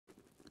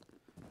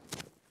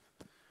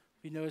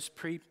You notice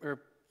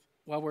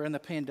while we're in the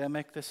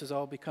pandemic, this has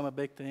all become a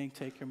big thing.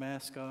 Take your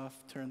mask off,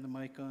 turn the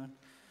mic on,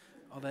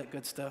 all that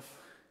good stuff.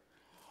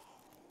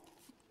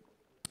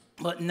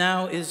 But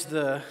now is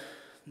the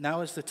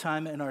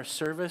time in our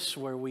service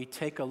where we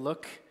take a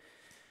look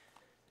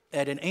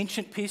at an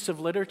ancient piece of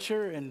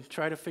literature and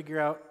try to figure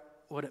out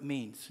what it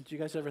means. Did you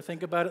guys ever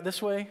think about it this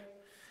way?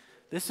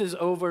 This is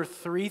over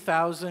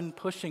 3,000,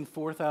 pushing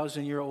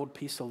 4,000-year-old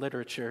piece of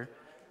literature.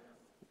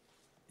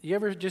 You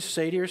ever just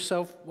say to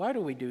yourself, why do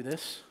we do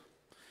this?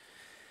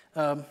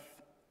 Why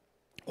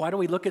do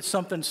we look at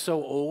something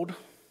so old?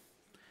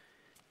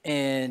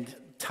 And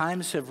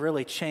times have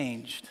really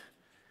changed.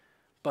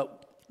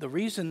 But the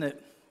reason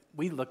that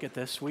we look at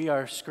this, we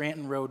are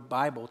Scranton Road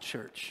Bible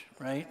Church,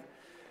 right?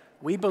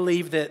 We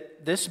believe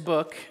that this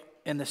book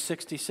and the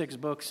 66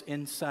 books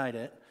inside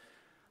it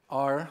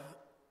are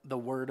the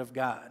Word of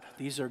God.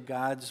 These are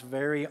God's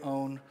very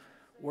own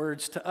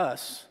words to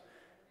us.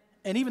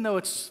 And even though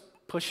it's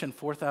pushing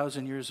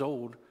 4,000 years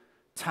old,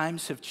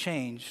 times have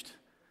changed.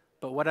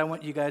 But what I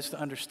want you guys to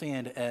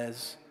understand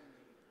is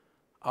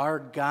our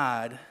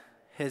God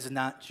has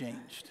not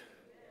changed.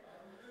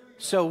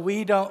 So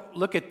we don't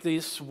look at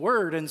this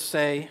word and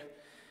say,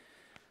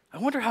 I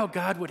wonder how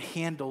God would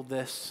handle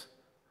this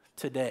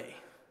today.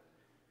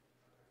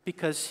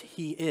 Because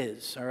he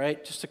is, all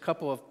right? Just a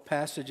couple of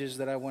passages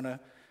that I want to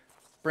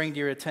bring to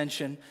your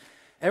attention.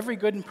 Every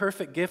good and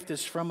perfect gift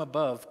is from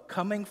above,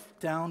 coming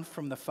down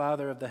from the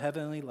Father of the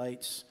heavenly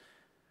lights,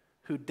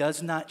 who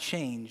does not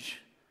change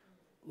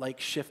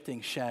like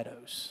shifting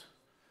shadows.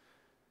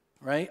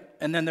 Right?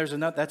 And then there's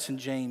another, that's in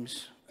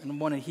James. And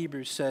one in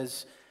Hebrews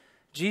says,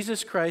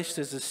 Jesus Christ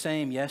is the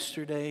same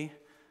yesterday,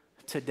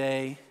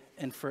 today,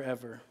 and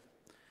forever.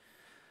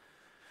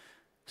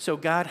 So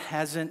God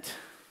hasn't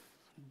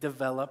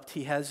developed,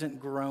 he hasn't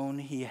grown,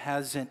 he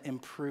hasn't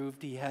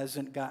improved, he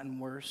hasn't gotten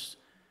worse.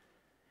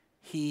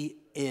 He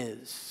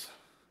is.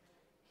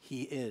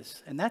 He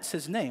is. And that's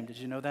his name. Did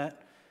you know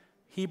that?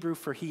 Hebrew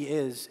for he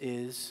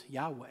is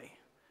Yahweh.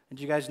 And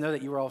did you guys know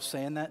that you were all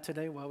saying that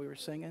today while we were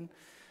singing?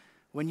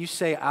 When you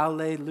say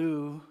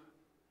Alleluia,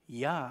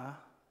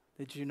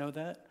 did you know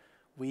that?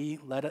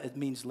 It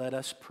means let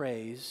us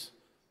praise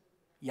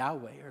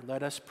Yahweh, or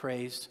let us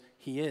praise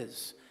he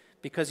is,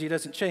 because he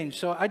doesn't change.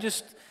 So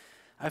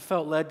I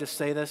felt led to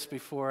say this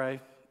before I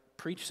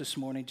preached this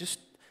morning. Just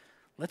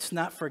let's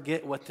not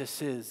forget what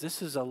this is.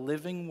 This is a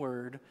living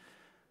word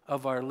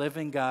of our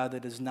living God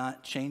that is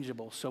not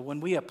changeable. So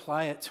when we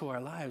apply it to our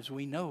lives,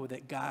 we know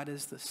that God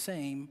is the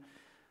same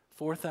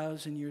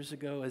 4,000 years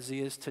ago as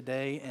he is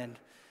today, and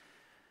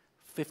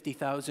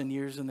 50,000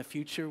 years in the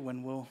future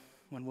when we'll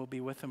be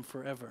with him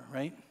forever,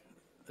 right?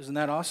 Isn't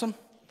that awesome?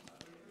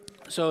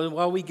 So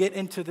while we get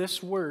into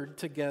this word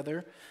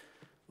together,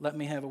 let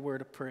me have a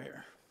word of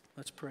prayer.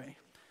 Let's pray.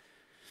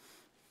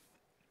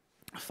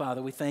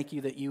 Father, we thank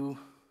you that you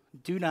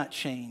do not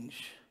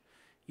change.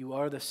 You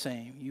are the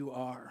same. You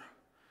are.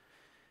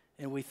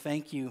 And we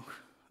thank you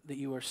that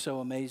you are so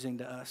amazing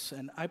to us.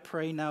 And I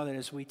pray now that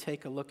as we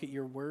take a look at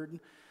your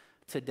word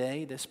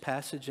today, this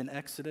passage in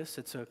Exodus,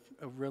 it's a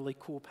really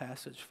cool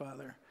passage,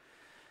 Father.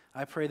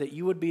 I pray that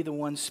you would be the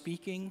one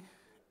speaking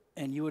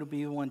and you would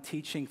be the one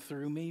teaching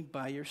through me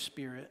by your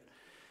Spirit,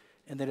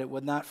 and that it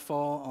would not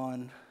fall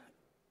on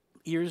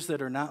ears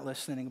that are not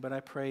listening, but I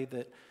pray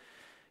that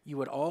you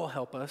would all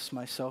help us,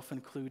 myself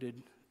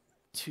included,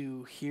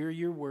 to hear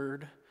your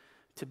word,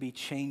 to be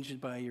changed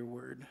by your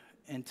word,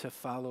 and to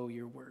follow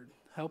your word.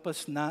 Help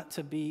us not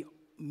to be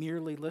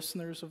merely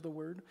listeners of the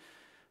word,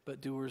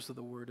 but doers of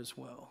the word as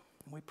well.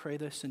 And we pray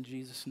this in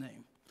Jesus'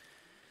 name.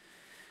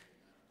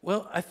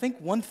 Well, I think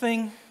one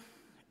thing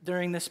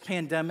during this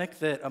pandemic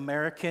that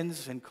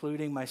Americans,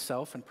 including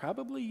myself and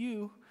probably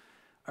you,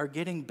 are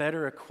getting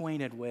better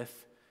acquainted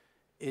with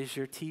is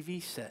your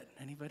TV set.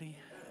 Anybody?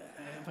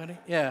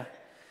 Yeah.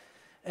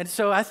 And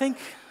so I think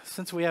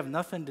since we have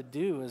nothing to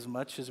do as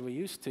much as we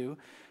used to,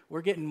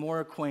 we're getting more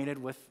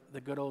acquainted with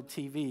the good old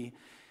TV.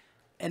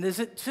 And is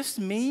it just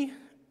me,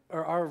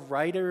 or are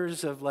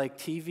writers of like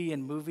TV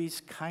and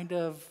movies kind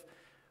of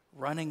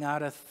running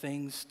out of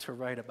things to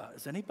write about?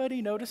 Has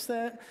anybody noticed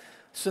that?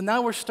 So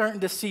now we're starting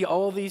to see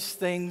all these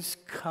things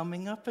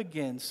coming up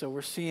again. So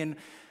we're seeing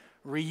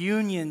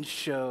reunion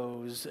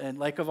shows and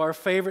like of our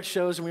favorite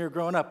shows when we were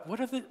growing up. What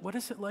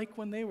is it like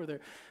when they were there?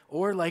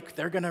 Or like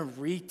they're going to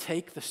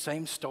retake the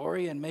same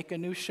story and make a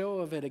new show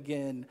of it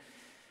again.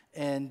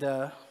 And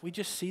we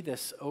just see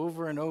this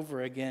over and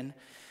over again.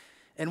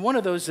 And one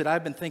of those that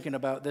I've been thinking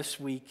about this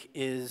week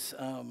is,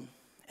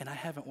 and I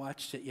haven't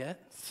watched it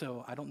yet,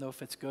 so I don't know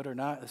if it's good or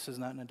not. This is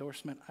not an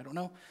endorsement. I don't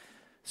know.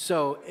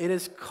 So it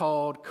is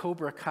called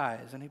Cobra Kai.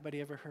 Has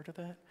anybody ever heard of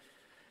that?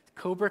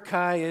 Cobra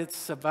Kai,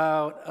 it's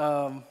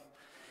about,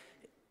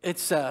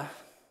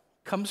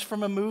 comes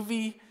from a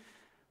movie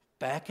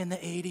back in the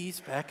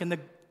 80s, back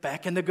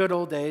in the good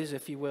old days,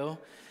 if you will.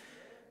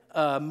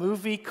 A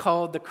movie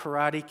called The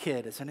Karate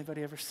Kid. Has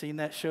anybody ever seen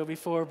that show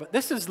before? But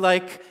this is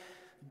like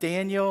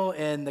Daniel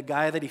and the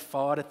guy that he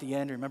fought at the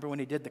end. Remember when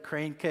he did the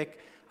crane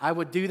kick? I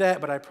would do that,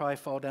 but I'd probably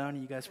fall down,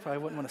 and you guys probably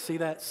wouldn't want to see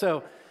that.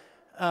 So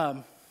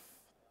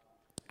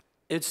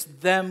It's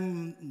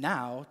them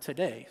now,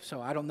 today.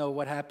 So I don't know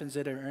what happens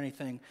in it or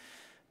anything.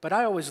 But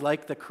I always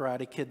liked The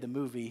Karate Kid, the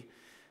movie.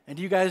 And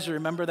do you guys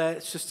remember that?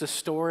 It's just a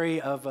story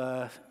of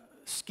a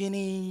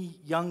skinny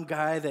young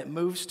guy that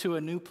moves to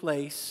a new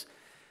place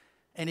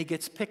and he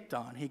gets picked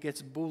on. He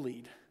gets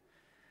bullied.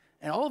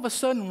 And all of a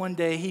sudden one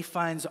day he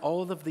finds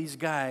all of these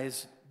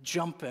guys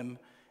jump him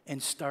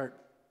and start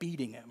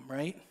beating him,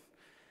 right?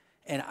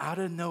 And out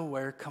of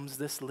nowhere comes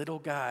this little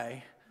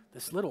guy,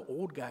 this little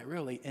old guy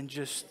really, and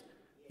just,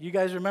 you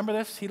guys remember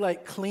this? He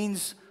like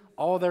cleans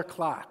all their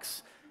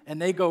clocks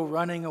and they go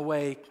running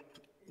away,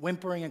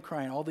 whimpering and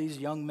crying. All these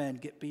young men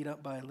get beat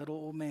up by a little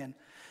old man.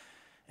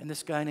 And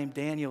this guy named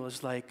Daniel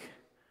is like,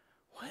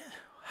 what?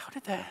 How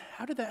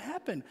did that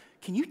happen?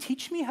 Can you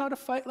teach me how to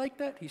fight like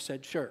that? He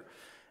said, sure.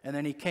 And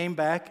then he came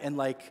back and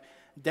like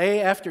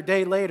day after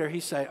day later, he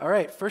said, all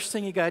right, first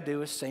thing you got to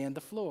do is sand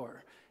the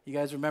floor. You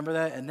guys remember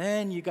that? And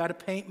then you got to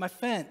paint my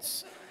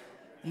fence.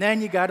 And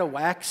then you got to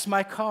wax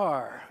my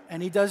car.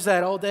 And he does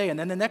that all day. And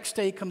then the next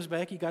day he comes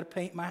back, you got to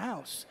paint my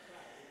house.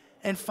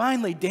 And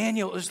finally,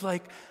 Daniel is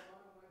like,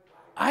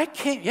 I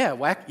can't,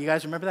 you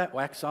guys remember that?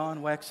 Wax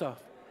on, wax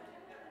off.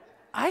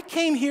 I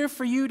came here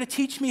for you to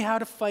teach me how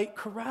to fight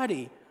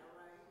karate,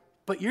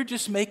 but you're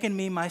just making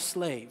me my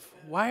slave.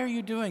 Why are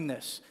you doing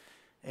this?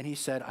 And he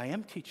said, I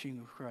am teaching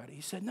you karate.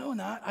 He said, no,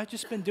 not. I've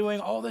just been doing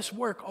all this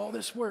work.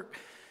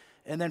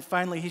 And then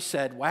finally he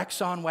said,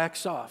 wax on,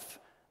 wax off.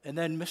 And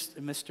then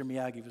Mr.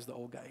 Miyagi was the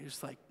old guy. He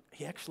was like,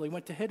 he actually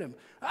went to hit him.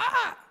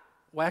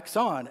 Wax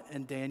on.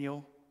 And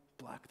Daniel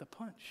blocked the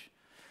punch.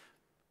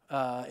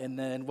 And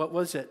then what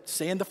was it?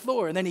 Sand the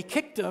floor. And then he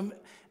kicked him,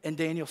 and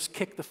Daniel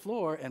kicked the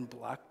floor and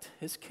blocked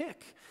his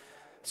kick.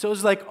 So it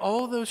was like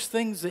all those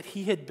things that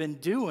he had been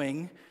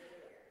doing,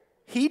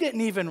 he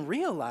didn't even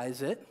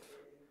realize it,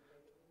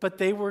 but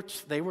they were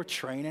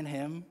training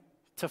him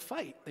to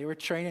fight. They were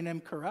training him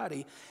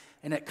karate.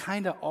 And it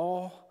kind of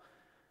all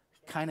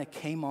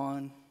came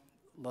on.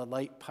 The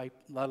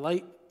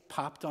light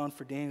popped on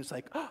for Daniel. It was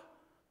like, oh,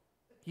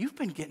 you've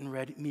been getting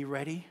me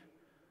ready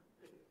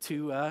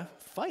to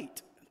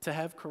fight, to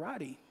have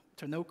karate,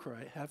 to know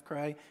karate, have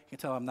karate. You can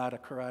tell I'm not a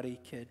karate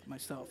kid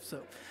myself. So,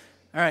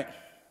 all right.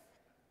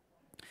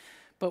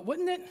 But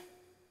wouldn't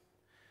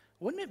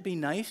it be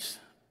nice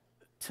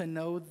to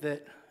know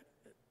that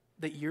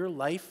your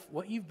life,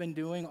 what you've been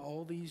doing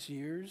all these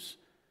years,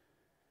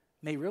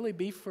 may really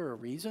be for a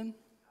reason?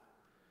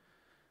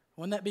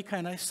 Wouldn't that be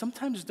kind of nice?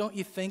 Sometimes don't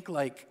you think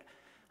like,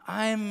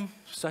 I'm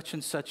such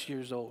and such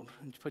years old,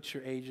 and you put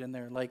your age in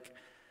there, like,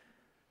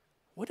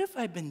 what have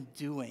I been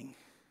doing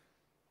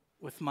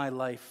with my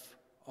life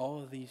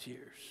all of these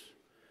years?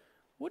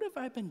 What have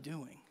I been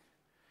doing?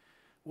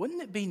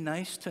 Wouldn't it be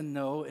nice to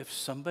know if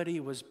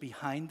somebody was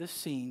behind the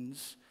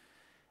scenes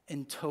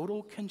in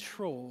total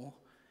control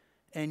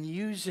and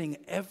using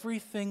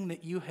everything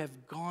that you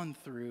have gone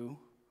through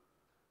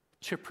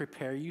to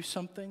prepare you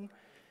something,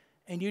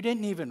 and you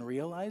didn't even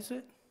realize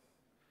it?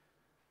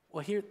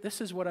 Well,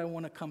 this is what I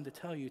want to come to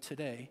tell you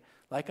today.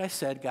 Like I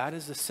said, God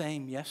is the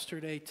same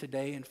yesterday,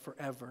 today, and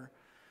forever.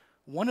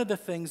 One of the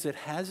things that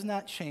has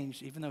not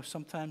changed, even though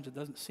sometimes it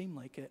doesn't seem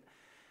like it,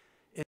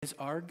 is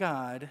our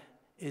God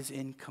is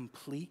in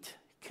complete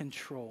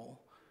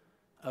control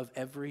of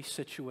every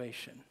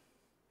situation.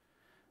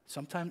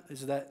 Sometimes,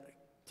 do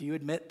you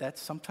admit that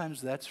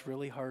sometimes that's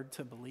really hard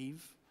to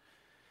believe?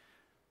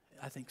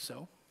 I think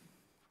so.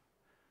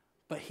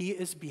 But he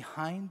is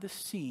behind the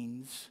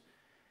scenes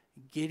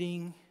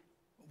getting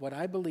what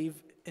I believe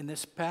in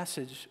this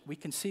passage, we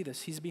can see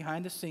this. He's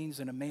behind the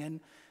scenes in a man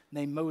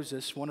named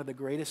Moses, one of the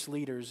greatest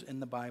leaders in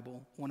the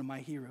Bible, one of my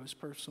heroes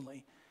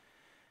personally.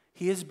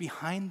 He is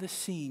behind the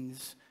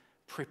scenes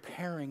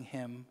preparing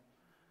him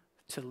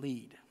to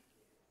lead.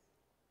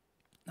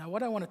 Now,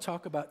 what I want to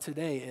talk about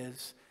today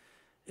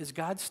is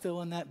God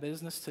still in that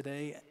business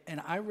today?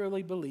 And I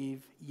really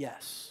believe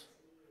yes.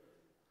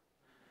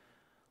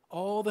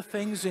 All the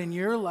things in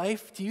your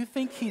life, do you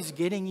think he's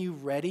getting you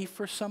ready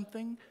for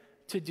something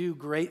to do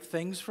great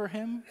things for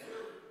him?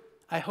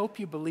 I hope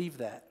you believe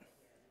that.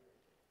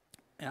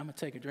 And I'm going to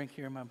take a drink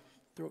here. My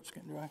throat's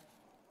getting dry.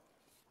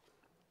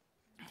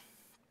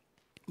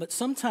 But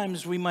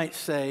sometimes we might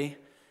say,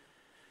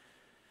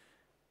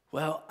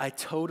 well, I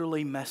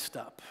totally messed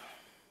up.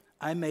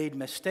 I made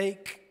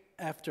mistake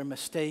after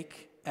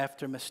mistake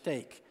after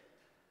mistake.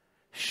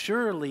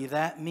 Surely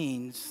that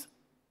means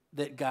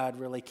that God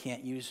really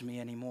can't use me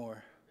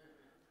anymore.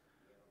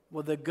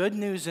 Well, the good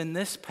news in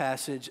this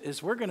passage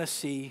is we're going to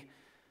see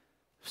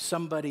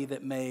somebody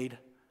that made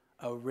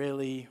a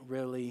really,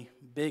 really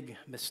big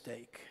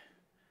mistake.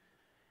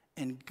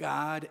 And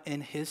God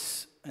and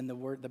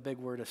the big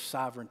word of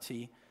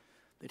sovereignty,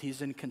 that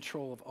he's in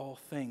control of all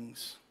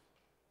things.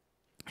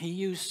 He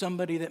used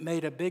somebody that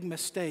made a big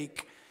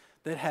mistake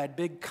that had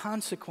big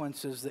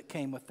consequences that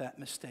came with that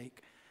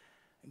mistake.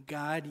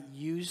 God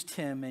used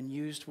him and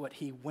used what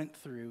he went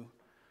through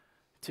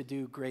to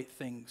do great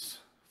things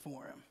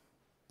for him.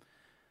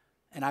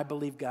 And I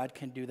believe God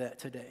can do that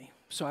today.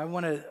 So I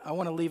want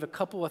to leave a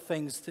couple of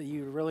things that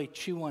you really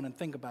chew on and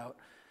think about.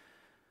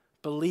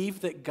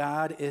 believe that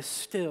God is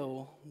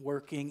still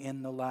working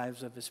in the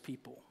lives of his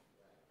people.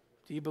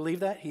 Do you believe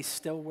that? He's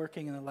still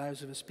working in the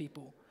lives of his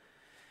people.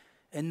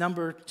 And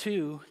number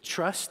 2,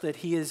 trust that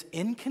he is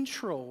in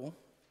control,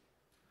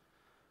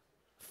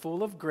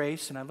 full of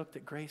grace, and I looked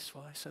at grace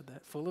while I said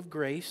that, full of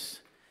grace,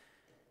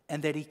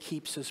 and that he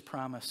keeps his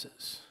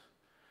promises.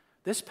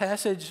 This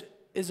passage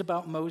is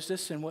about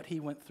Moses and what he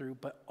went through,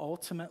 but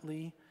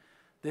ultimately,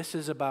 this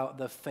is about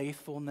the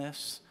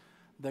faithfulness,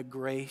 the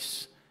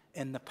grace,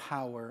 and the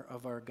power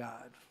of our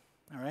God.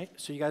 All right?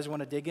 So you guys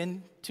want to dig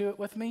into it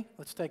with me?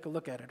 Let's take a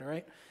look at it, all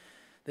right?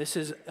 This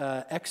is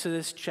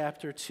Exodus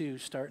chapter 2,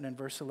 starting in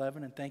verse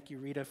 11, and thank you,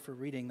 Rita, for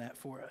reading that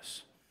for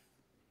us.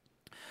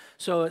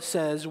 So it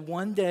says,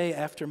 one day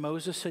after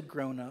Moses had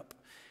grown up,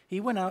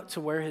 he went out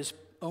to where his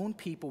own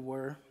people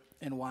were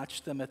and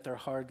watched them at their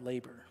hard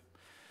labor.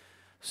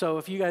 So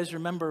if you guys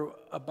remember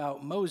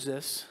about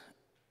Moses,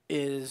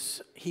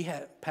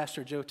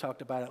 Pastor Joe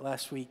talked about it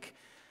last week,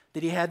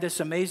 that he had this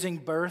amazing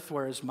birth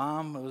where his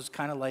mom was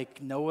kind of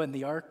like Noah in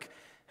the ark,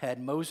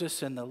 had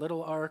Moses in the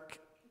little ark,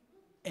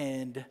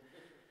 and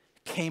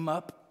came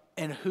up,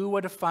 and who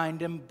would have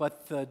found him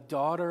but the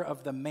daughter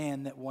of the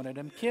man that wanted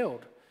him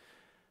killed?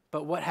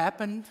 But what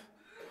happened?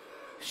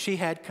 She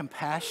had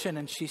compassion,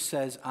 and she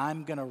says,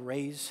 I'm going to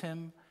raise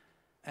him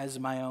as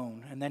my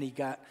own. And then he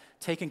got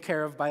taken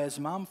care of by his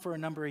mom for a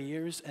number of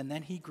years, and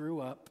then he grew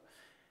up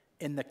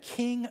in the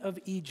king of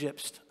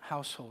Egypt's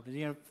household.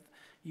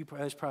 You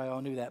guys probably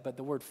all knew that, but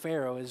the word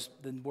Pharaoh is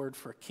the word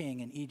for king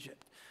in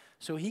Egypt.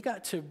 So he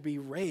got to be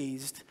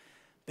raised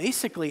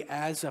basically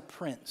as a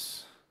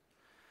prince.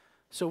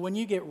 So when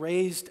you get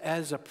raised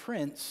as a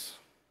prince,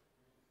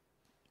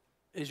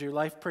 is your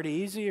life pretty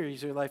easy or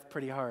is your life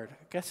pretty hard?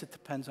 I guess it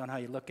depends on how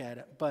you look at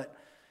it. But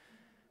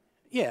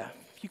yeah,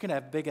 you can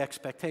have big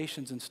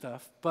expectations and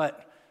stuff,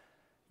 but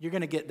you're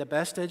going to get the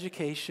best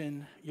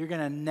education. You're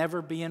going to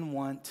never be in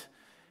want.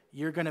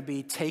 You're going to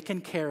be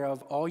taken care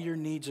of. All your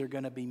needs are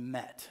going to be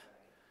met.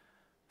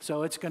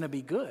 So it's going to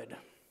be good.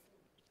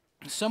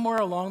 Somewhere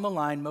along the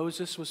line,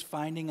 Moses was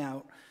finding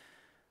out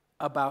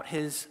about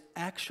his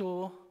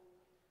actual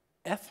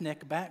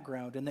ethnic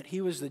background and that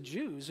he was the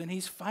Jews, and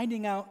he's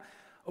finding out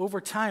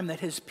over time that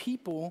his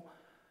people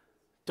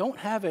don't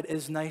have it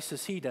as nice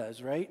as he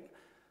does, right?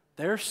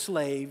 They're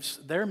slaves.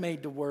 They're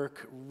made to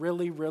work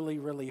really, really,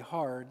 really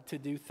hard to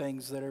do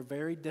things that are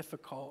very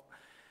difficult,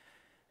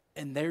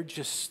 and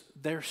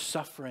they're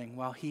suffering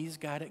while he's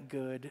got it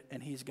good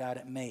and he's got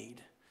it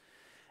made.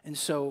 And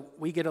so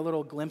we get a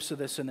little glimpse of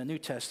this in the New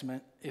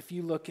Testament. If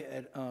you look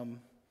at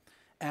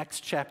Acts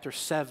chapter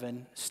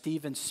 7,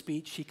 Stephen's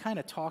speech, he kind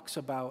of talks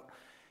about,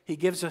 he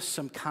gives us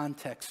some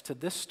context to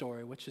this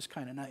story, which is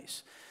kind of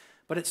nice.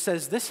 But it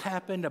says this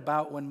happened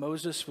about when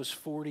Moses was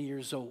 40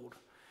 years old.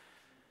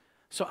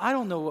 So I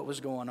don't know what was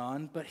going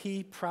on, but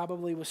he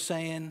probably was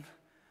saying,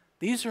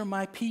 these are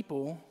my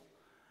people.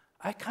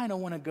 I kind of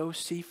want to go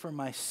see for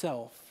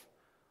myself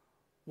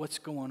what's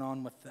going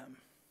on with them.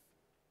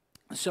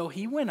 So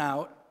he went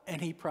out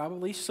and he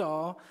probably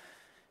saw,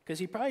 because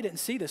he probably didn't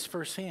see this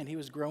firsthand. He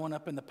was growing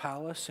up in the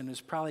palace and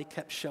was probably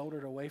kept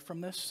sheltered away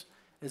from this,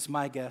 is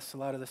my guess. A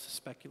lot of this is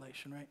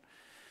speculation, right?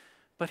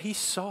 But he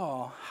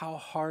saw how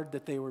hard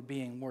that they were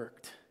being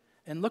worked.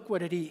 And look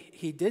what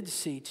he did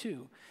see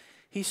too.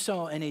 He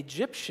saw an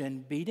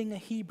Egyptian beating a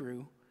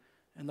Hebrew,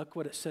 and look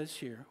what it says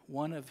here,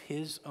 one of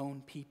his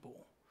own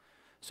people.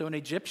 So an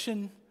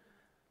Egyptian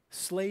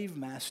slave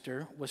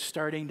master was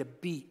starting to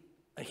beat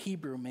a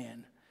Hebrew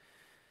man.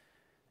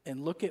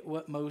 And look at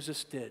what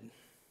Moses did.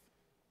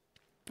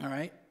 All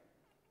right,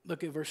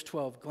 look at verse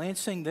 12.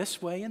 Glancing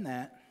this way and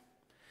that,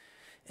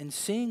 and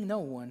seeing no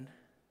one,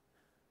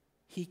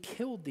 he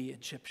killed the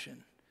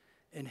Egyptian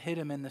and hid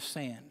him in the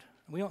sand.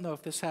 We don't know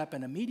if this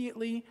happened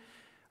immediately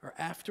or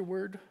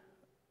afterward,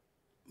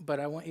 but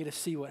I want you to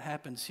see what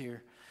happens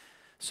here.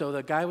 So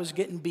the guy was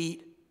getting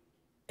beat,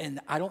 and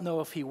I don't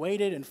know if he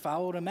waited and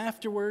followed him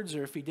afterwards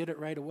or if he did it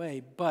right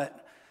away,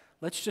 but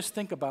let's just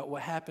think about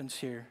what happens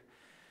here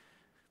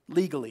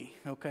legally,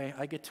 okay?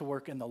 I get to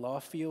work in the law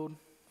field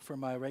for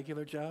my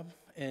regular job,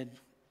 and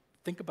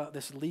think about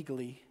this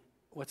legally,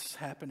 what's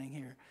happening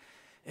here.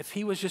 If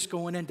he was just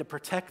going in to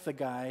protect the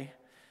guy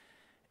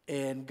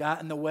and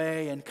got in the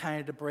way and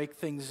kind of to break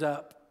things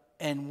up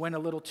and went a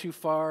little too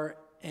far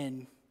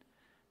and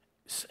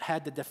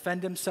had to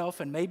defend himself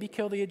and maybe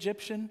kill the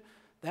Egyptian,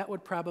 that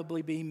would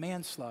probably be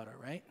manslaughter,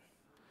 right?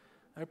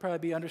 That would probably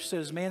be understood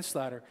as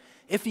manslaughter.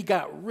 If he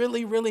got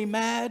really, really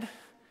mad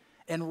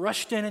and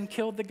rushed in and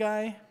killed the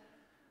guy,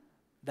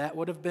 that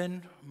would have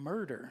been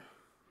murder,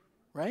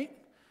 right?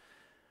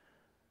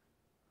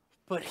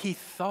 But he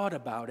thought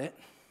about it.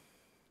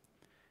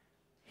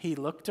 He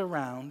looked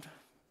around.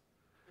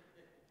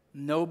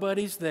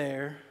 Nobody's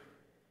there.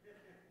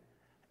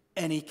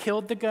 And he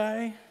killed the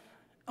guy.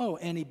 Oh,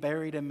 and he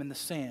buried him in the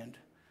sand.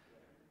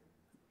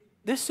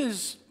 This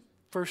is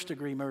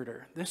first-degree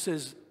murder. This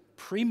is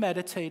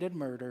premeditated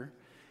murder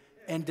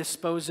and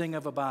disposing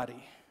of a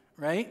body,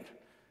 right?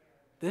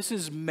 This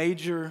is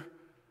major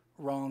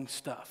wrong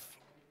stuff.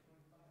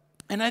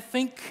 And I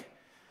think,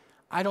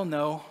 I don't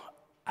know,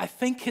 I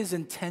think his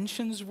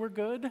intentions were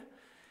good.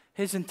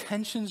 His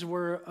intentions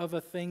were of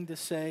a thing to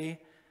say,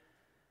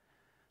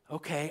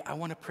 okay, I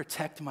want to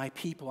protect my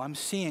people. I'm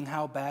seeing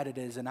how bad it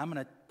is, and I'm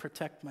going to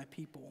protect my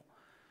people.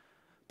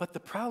 But the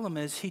problem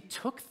is he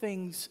took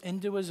things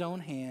into his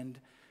own hand,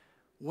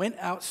 went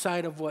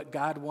outside of what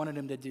God wanted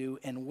him to do,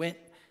 and went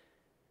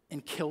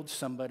and killed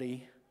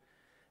somebody.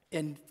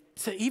 And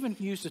to even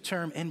use the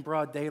term in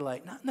broad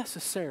daylight, not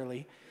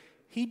necessarily.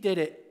 He did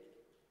it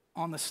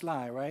on the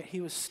sly, right? He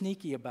was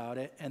sneaky about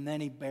it, and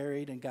then he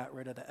buried and got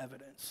rid of the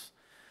evidence.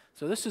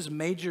 So this is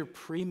major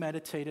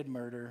premeditated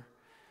murder,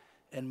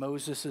 and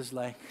Moses is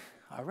like,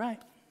 all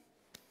right,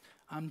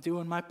 I'm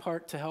doing my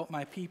part to help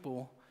my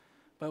people,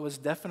 but it was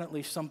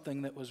definitely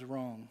something that was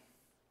wrong.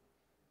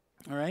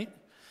 All right?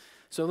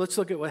 So let's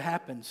look at what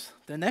happens.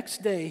 The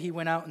next day, he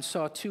went out and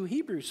saw two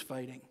Hebrews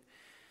fighting.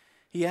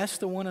 He asked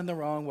the one in the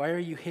wrong, why are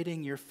you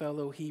hitting your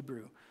fellow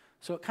Hebrew?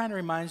 So it kind of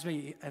reminds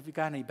me, have you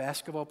got any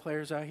basketball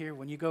players out here?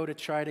 When you go to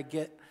try to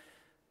get,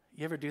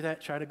 you ever do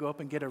that? Try to go up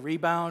and get a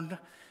rebound,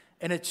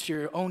 and it's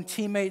your own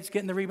teammates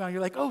getting the rebound.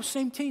 You're like, oh,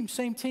 same team.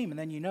 And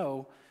then you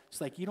know,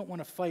 it's like you don't want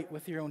to fight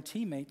with your own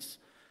teammates.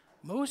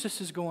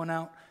 Moses is going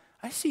out.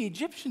 I see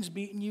Egyptians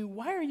beating you.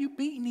 Why are you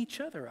beating each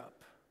other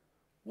up?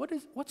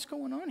 What's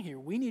going on here?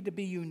 We need to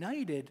be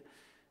united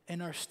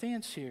in our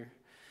stance here.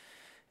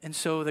 And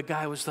so the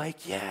guy was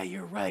like, yeah,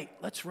 you're right.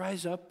 Let's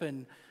rise up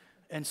and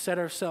set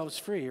ourselves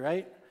free,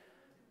 right?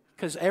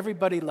 Because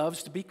everybody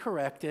loves to be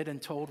corrected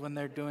and told when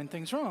they're doing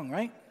things wrong,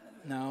 right?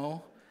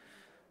 No.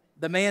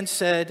 The man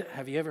said,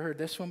 have you ever heard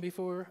this one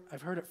before?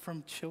 I've heard it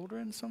from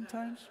children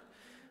sometimes.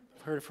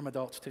 I've heard it from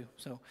adults too.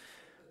 So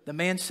the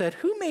man said,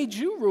 who made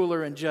you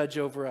ruler and judge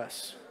over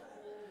us?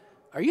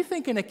 Are you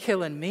thinking of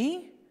killing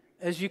me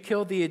as you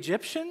killed the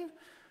Egyptian?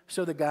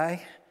 So the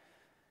guy,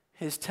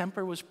 his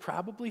temper was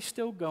probably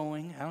still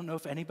going. I don't know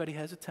if anybody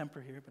has a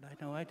temper here, but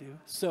I know I do.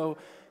 So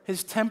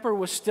his temper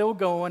was still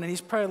going, and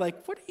he's probably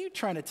like, what are you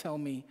trying to tell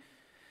me?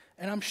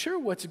 And I'm sure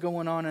what's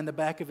going on in the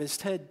back of his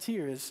head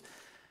too is,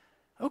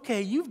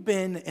 okay, you've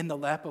been in the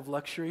lap of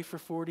luxury for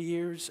 40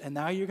 years, and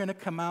now you're going to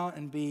come out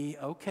and be,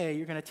 okay,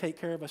 you're going to take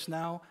care of us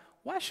now.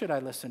 Why should I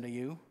listen to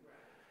you?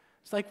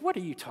 It's like, what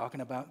are you talking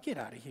about? Get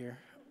out of here.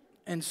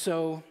 And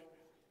so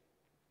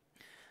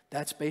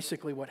that's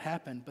basically what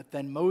happened. But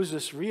then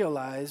Moses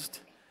realized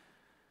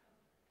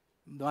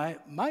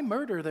my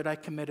murder that I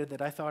committed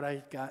that I thought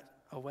I got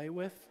away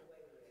with,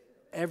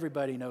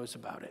 everybody knows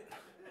about it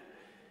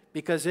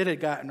because it had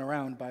gotten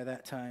around by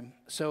that time.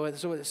 So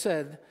it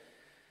said,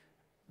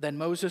 then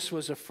Moses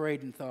was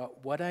afraid and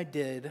thought, what I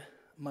did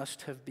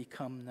must have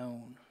become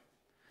known.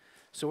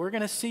 So we're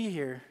going to see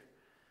here,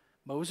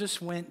 Moses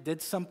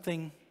did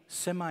something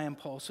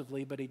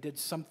semi-impulsively, but he did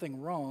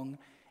something wrong,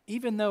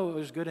 even though it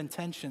was good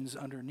intentions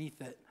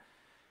underneath it.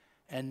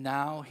 And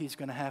now he's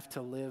going to have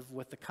to live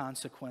with the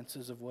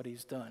consequences of what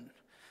he's done.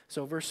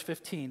 So verse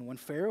 15, when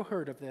Pharaoh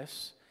heard of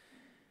this,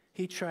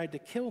 he tried to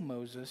kill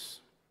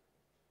Moses,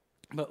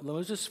 but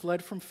Moses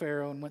fled from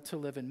Pharaoh and went to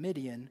live in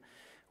Midian,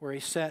 where he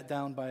sat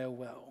down by a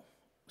well.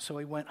 So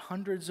he went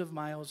hundreds of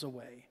miles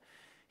away.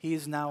 He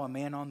is now a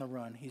man on the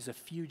run. He's a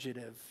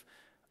fugitive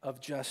of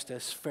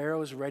justice.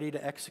 Pharaoh is ready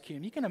to execute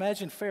him. You can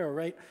imagine Pharaoh,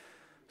 right?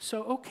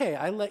 So, okay,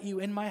 I let you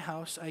in my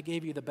house. I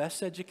gave you the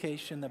best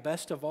education, the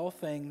best of all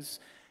things.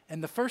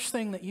 And the first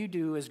thing that you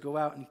do is go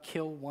out and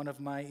kill one of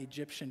my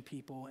Egyptian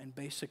people and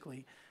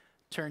basically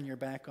turn your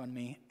back on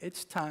me.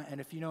 It's time. And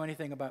if you know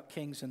anything about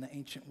kings in the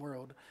ancient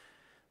world,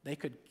 they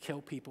could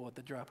kill people at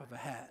the drop of a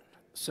hat.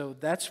 So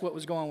that's what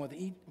was going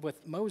on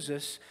with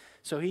Moses.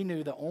 So he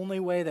knew the only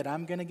way that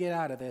I'm going to get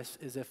out of this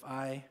is if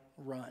I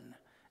run.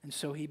 And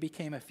so he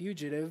became a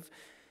fugitive,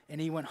 and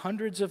he went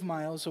hundreds of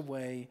miles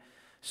away,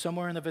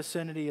 somewhere in the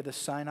vicinity of the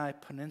Sinai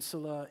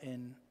Peninsula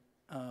in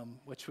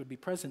which would be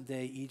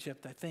present-day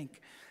Egypt, I think,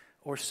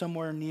 or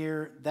somewhere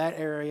near that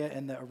area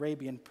in the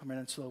Arabian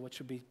Peninsula, which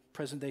would be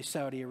present-day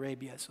Saudi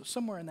Arabia. So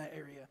somewhere in that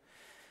area.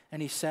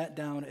 And he sat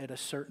down at a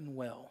certain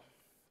well.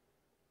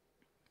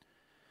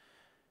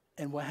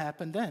 And what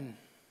happened then?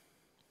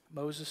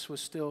 Moses was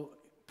still,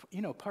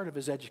 part of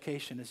his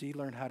education is he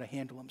learned how to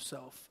handle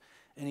himself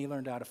and he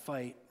learned how to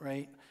fight,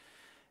 right?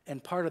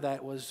 And part of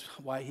that was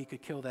why he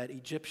could kill that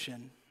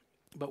Egyptian.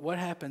 But what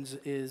happens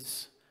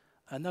is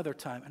another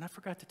time, and I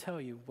forgot to tell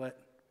you what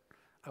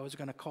I was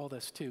going to call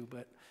this too,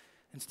 but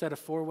instead of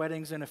 4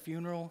 weddings and a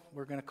funeral,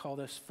 we're going to call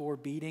this 4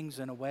 beatings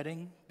and a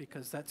wedding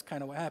because that's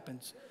kind of what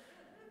happens.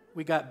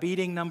 We got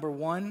beating number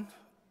 1,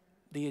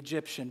 the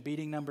Egyptian.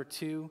 Beating number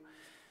 2,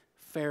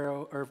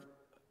 Pharaoh, or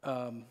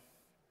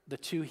the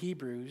 2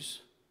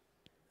 Hebrews.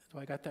 Do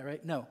I got that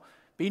right? No.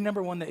 Beating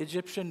number 1, the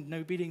Egyptian.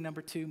 No, beating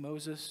number 2,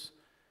 Moses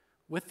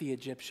with the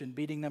Egyptian.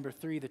 Beating number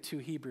 3, the 2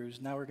 Hebrews.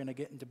 Now we're going to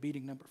get into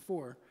beating number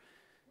 4.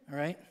 All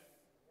right?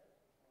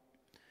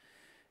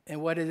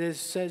 And what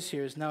says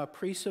here is, now a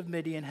priest of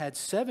Midian had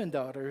 7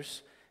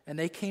 daughters, and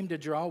they came to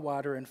draw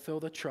water and fill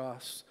the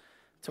troughs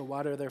to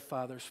water their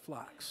father's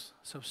flocks.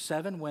 So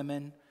 7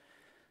 women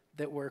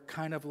that were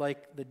kind of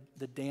like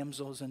the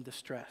damsels in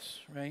distress,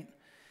 right?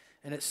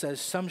 And it says,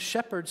 some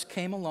shepherds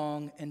came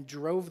along and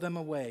drove them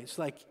away. It's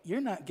like,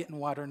 you're not getting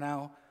water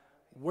now.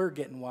 We're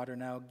getting water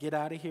now. Get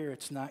out of here.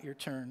 It's not your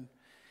turn.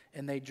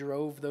 And they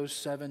drove those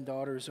 7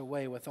 daughters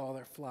away with all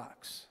their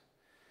flocks.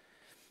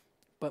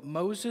 But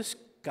Moses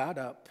got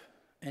up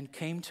and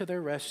came to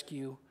their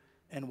rescue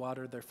and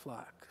watered their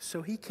flock.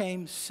 So he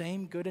came,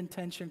 same good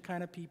intention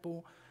kind of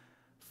people,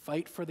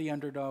 fight for the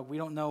underdog. We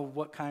don't know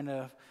what kind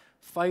of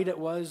fight it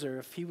was, or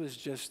if he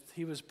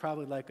was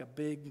probably like a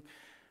big,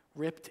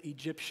 ripped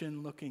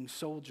Egyptian-looking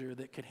soldier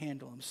that could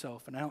handle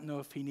himself. And I don't know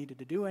if he needed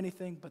to do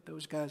anything, but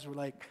those guys were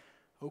like,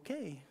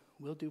 okay,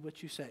 we'll do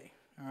what you say.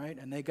 All right,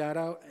 and they got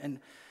out, and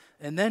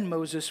then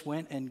Moses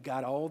went and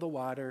got all the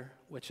water,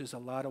 which is a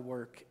lot of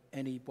work,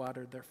 and he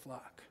watered their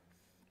flock.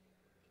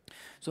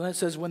 So then it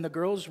says, when the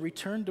girls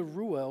returned to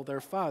Reuel,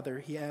 their father,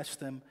 he asked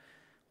them,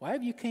 why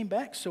have you came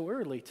back so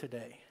early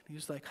today? He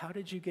was like, how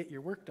did you get your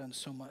work done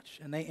so much?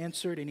 And they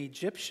answered, an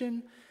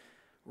Egyptian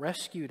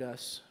rescued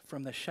us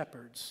from the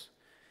shepherds.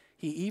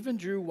 He even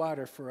drew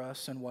water for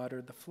us and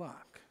watered the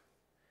flock.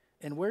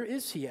 And where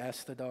is he?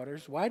 Asked the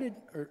daughters. Why did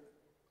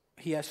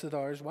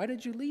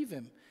you leave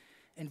him?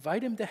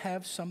 Invite him to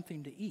have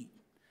something to eat.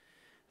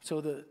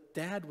 So the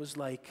dad was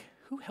like,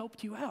 who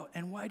helped you out?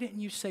 And why didn't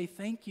you say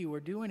thank you or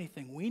do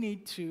anything? We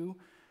need to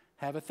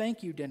have a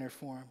thank you dinner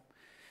for him.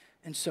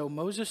 And so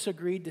Moses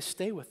agreed to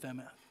stay with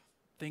them.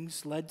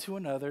 Things led to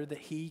another that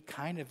he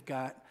kind of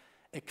got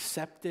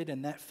accepted,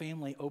 and that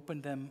family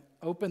opened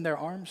their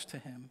arms to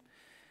him.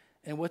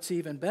 And what's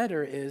even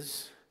better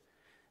is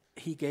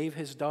he gave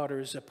his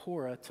daughter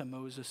Zipporah to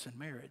Moses in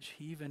marriage.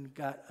 He even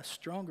got a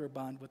stronger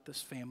bond with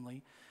this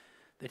family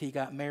that he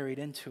got married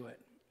into it.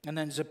 And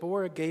then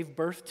Zipporah gave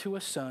birth to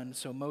a son,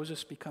 so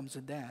Moses becomes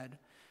a dad.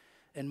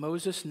 And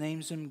Moses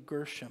names him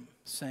Gershom,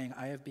 saying,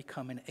 I have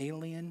become an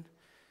alien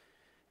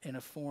in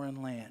a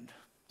foreign land.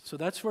 So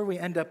that's where we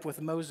end up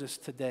with Moses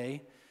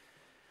today.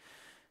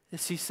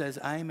 As he says,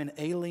 I am an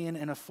alien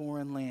in a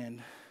foreign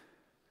land.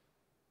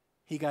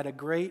 He got a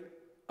great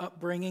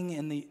upbringing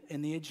in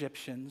the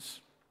Egyptians.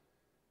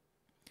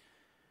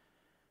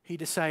 He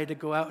decided to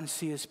go out and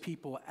see his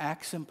people,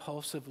 acts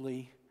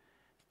impulsively,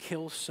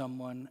 kill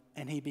someone,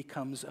 and he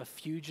becomes a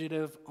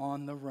fugitive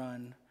on the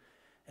run.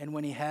 And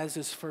when he has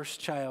his first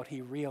child,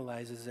 he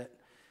realizes it.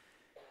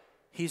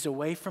 He's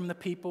away from the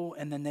people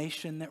and the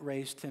nation that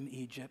raised him,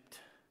 Egypt.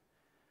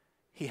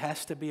 He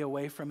has to be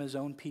away from his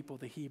own people,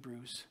 the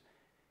Hebrews.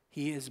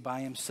 He is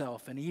by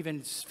himself, and he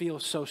even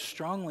feels so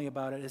strongly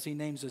about it as he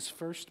names his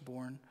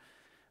firstborn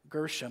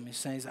Gershom. He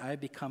says, I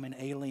become an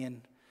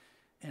alien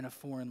in a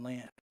foreign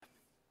land.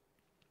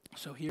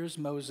 So here's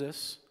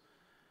Moses,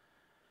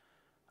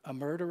 a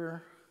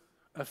murderer,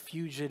 a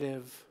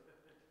fugitive,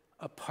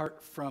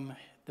 apart from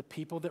the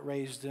people that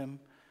raised him,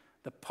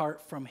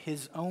 apart from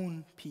his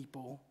own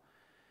people.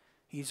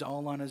 He's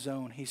all on his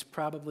own. He's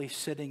probably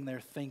sitting there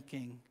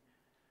thinking,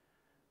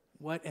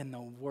 what in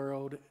the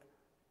world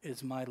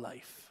is my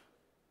life?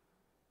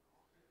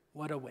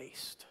 What a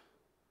waste.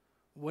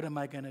 What am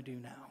I going to do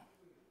now?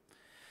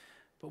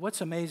 But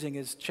what's amazing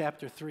is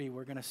chapter 3,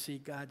 we're going to see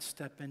God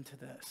step into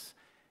this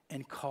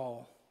and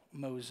call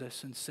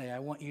Moses and say, I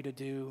want you to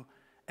do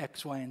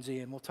X, Y, and Z,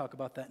 and we'll talk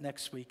about that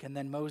next week. And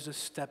then Moses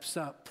steps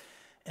up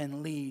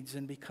and leads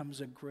and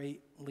becomes a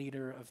great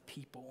leader of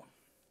people.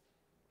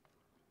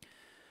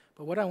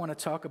 But what I want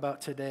to talk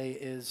about today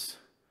is,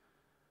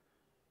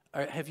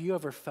 have you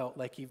ever felt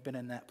like you've been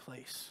in that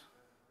place?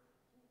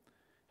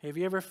 Have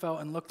you ever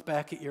felt and looked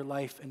back at your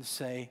life and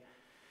say,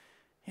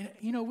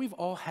 you know, we've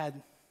all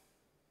had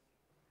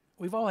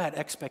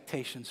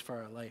expectations for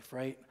our life,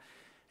 right?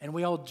 And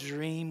we all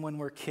dream when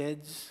we're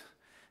kids,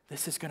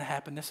 this is going to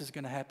happen, this is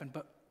going to happen.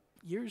 But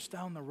years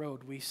down the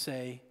road, we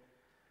say,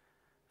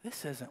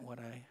 this isn't what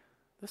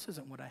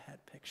I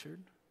had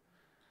pictured.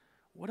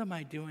 What am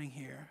I doing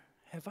here?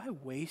 Have I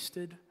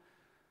wasted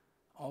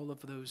all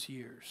of those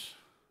years?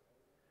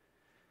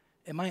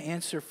 And my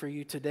answer for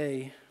you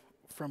today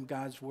from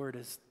God's word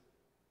is,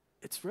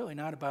 it's really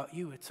not about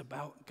you, it's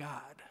about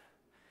God.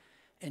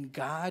 And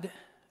God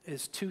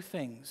is two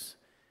things.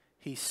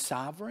 He's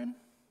sovereign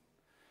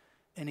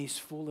and he's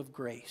full of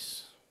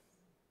grace.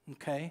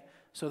 Okay?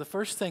 So the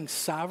first thing,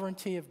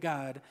 sovereignty of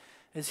God,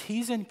 is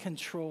he's in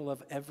control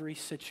of every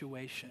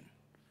situation.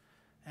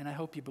 And I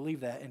hope you believe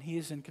that. And he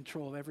is in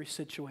control of every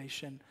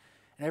situation.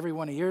 And every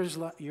one of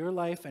your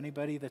life,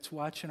 anybody that's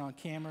watching on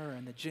camera or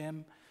in the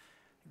gym,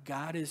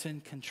 God is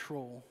in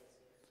control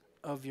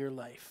of your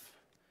life.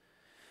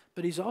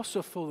 But he's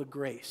also full of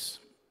grace.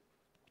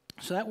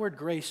 So that word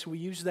grace, we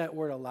use that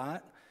word a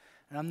lot.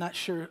 And I'm not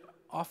sure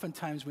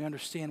oftentimes we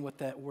understand what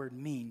that word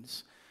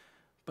means.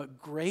 But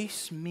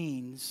grace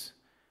means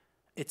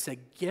it's a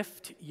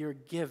gift you're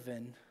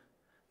given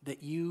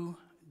that you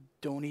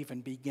don't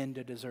even begin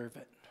to deserve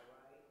it.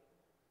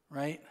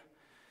 Right?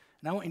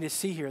 And I want you to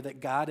see here that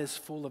God is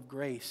full of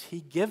grace. He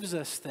gives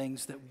us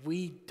things that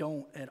we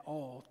don't at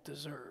all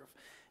deserve.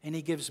 And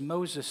he gives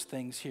Moses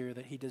things here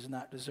that he does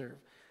not deserve.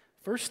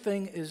 First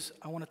thing is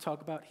I want to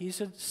talk about,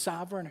 he's a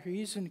sovereign,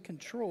 he's in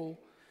control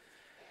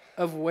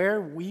of where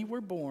we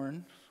were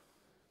born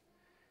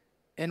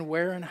and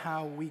where and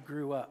how we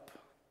grew up.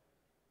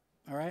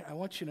 All right? I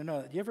want you to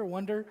know that. Do you ever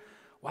wonder,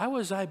 why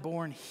was I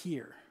born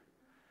here?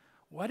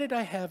 Why did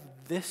I have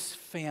this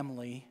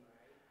family?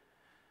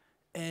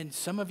 And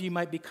some of you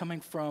might be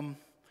coming from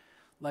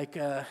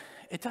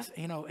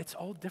it's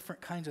all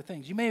different kinds of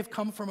things. You may have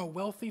come from a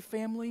wealthy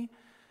family,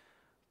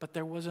 but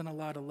there wasn't a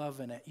lot of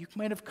love in it. You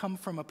might have come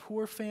from a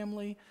poor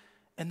family,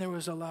 and there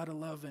was a lot of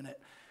love in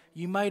it.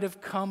 You might have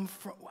come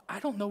from, I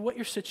don't know what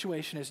your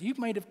situation is. You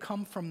might have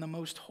come from the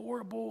most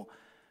horrible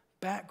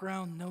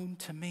background known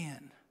to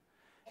man.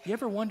 You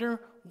ever wonder,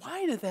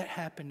 why did that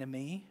happen to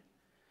me?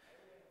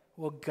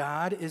 Well,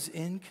 God is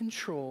in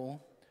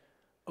control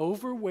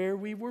over where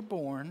we were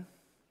born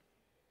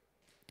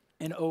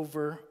and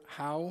over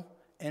how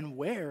and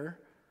where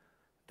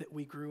that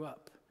we grew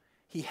up.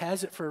 He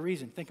has it for a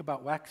reason. Think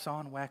about wax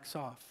on, wax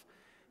off.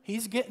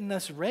 He's getting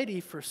us ready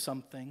for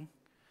something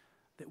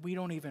that we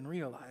don't even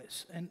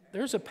realize. And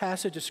there's a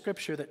passage of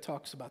Scripture that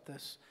talks about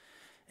this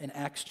in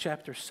Acts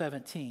chapter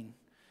 17.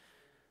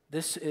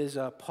 This is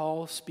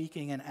Paul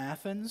speaking in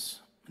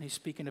Athens, and he's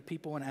speaking to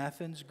people in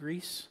Athens,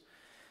 Greece.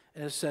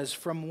 And it says,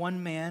 "From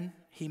one man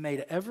he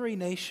made every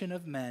nation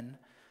of men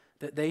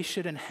that they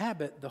should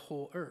inhabit the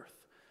whole earth."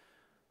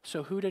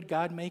 So who did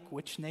God make?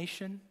 Which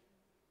nation?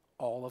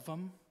 All of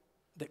them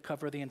that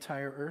cover the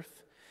entire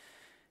earth.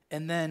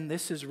 And then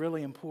this is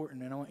really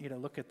important, and I want you to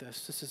look at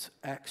this. This is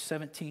Acts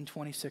 17,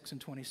 26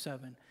 and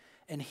 27.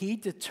 "And he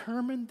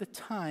determined the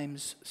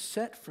times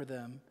set for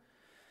them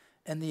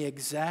and the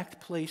exact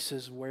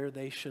places where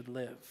they should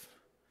live."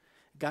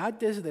 God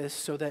does this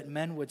so that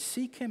men would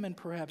seek him and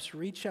perhaps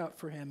reach out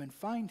for him and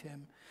find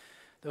him,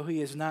 though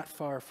he is not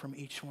far from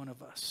each one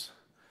of us.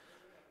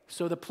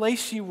 So the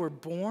place you were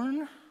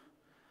born,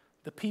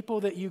 the people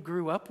that you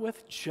grew up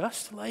with,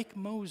 just like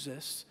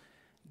Moses,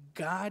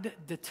 God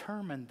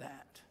determined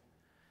that.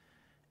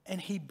 And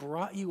he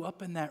brought you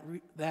up in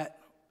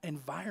that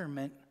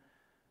environment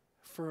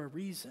for a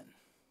reason.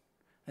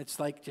 It's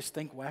like, just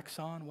think wax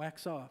on,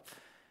 wax off.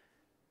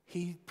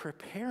 He's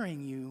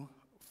preparing you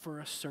for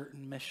a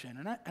certain mission.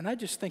 And I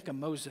just think of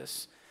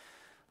Moses,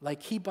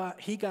 like he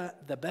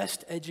got the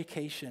best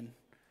education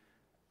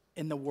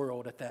in the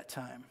world at that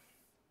time.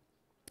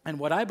 And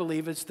what I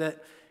believe is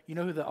that, you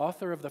know who the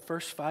author of the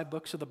first 5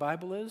 books of the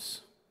Bible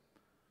is?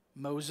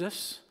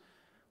 Moses.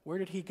 Where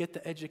did he get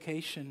the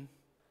education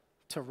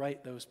to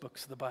write those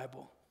books of the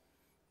Bible?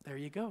 There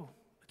you go.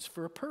 It's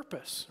for a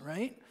purpose,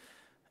 right?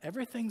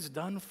 Everything's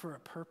done for a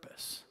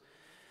purpose.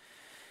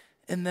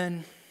 And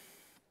then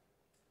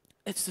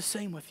it's the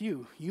same with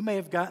you. You may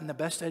have gotten the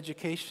best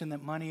education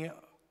that money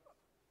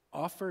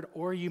offered,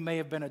 or you may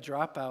have been a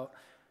dropout,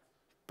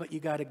 but you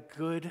got a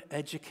good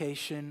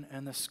education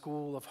in the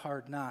school of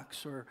hard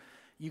knocks, or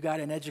you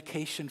got an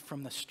education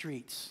from the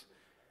streets.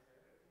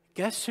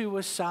 Guess who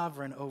was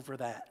sovereign over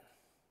that?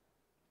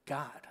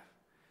 God.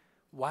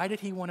 Why did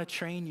he want to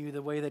train you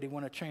the way that he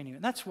wanted to train you?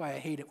 And that's why I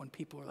hate it when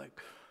people are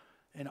like,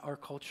 in our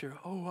culture,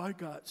 "Oh, I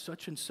got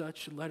such and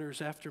such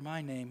letters after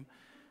my name."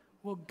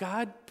 Well,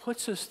 God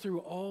puts us through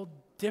all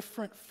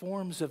different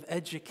forms of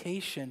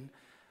education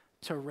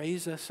to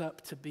raise us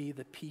up to be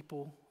the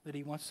people that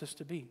he wants us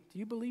to be. Do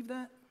you believe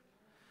that?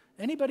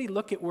 Anybody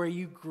look at where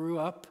you grew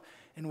up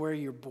and where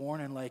you're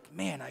born and like,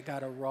 "Man, I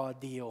got a raw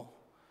deal"?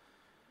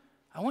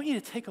 I want you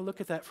to take a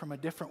look at that from a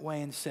different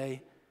way and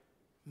say,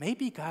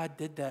 maybe God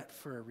did that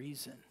for a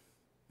reason.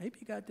 Maybe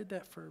God did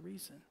that for a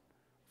reason.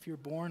 If you're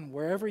born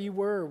wherever you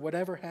were or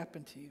whatever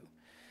happened to you.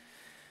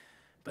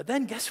 But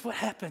then guess what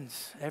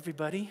happens,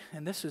 everybody?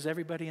 And this is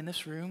everybody in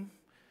this room.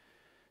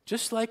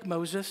 Just like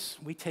Moses,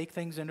 we take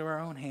things into our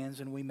own hands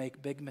and we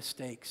make big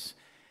mistakes.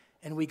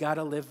 And we got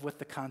to live with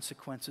the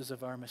consequences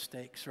of our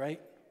mistakes,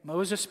 right?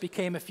 Moses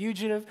became a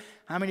fugitive.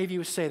 How many of you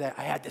would say that?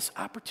 I had this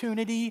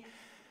opportunity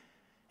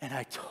and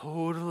I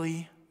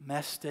totally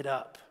messed it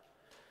up.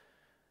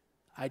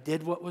 I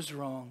did what was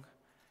wrong.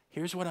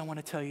 Here's what I want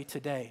to tell you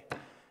today.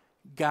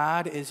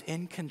 God is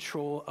in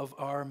control of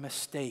our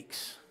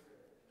mistakes.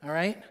 All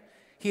right?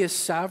 He is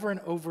sovereign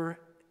over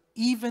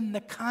even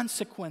the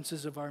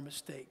consequences of our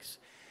mistakes.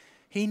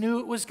 He knew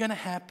it was going to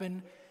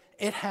happen.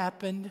 It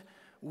happened.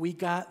 We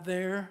got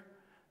there.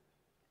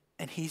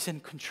 And he's in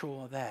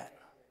control of that.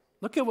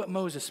 Look at what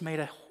Moses made,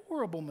 a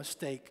horrible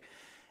mistake.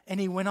 And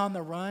he went on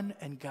the run,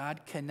 and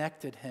God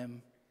connected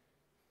him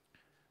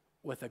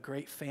with a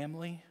great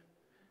family.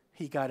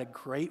 He got a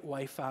great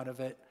wife out of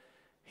it.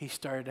 He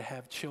started to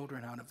have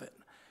children out of it.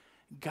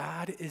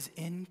 God is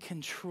in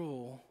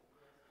control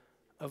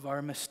of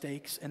our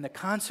mistakes and the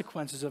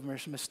consequences of our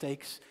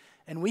mistakes.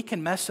 And we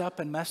can mess up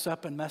and mess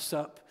up and mess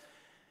up.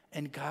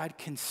 And God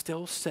can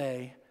still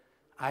say,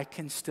 I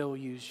can still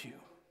use you.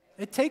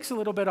 It takes a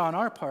little bit on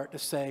our part to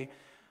say,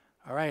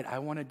 all right, I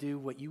want to do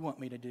what you want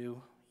me to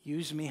do.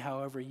 Use me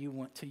however you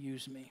want to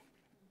use me.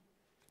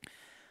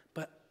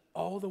 But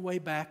all the way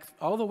back,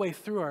 all the way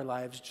through our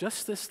lives,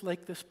 just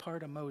like this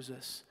part of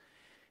Moses,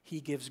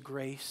 he gives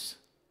grace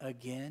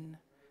again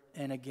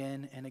and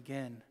again and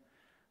again.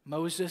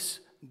 Moses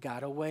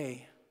got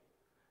away.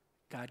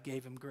 God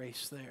gave him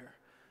grace there.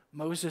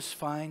 Moses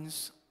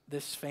finds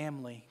this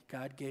family.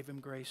 God gave him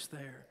grace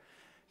there.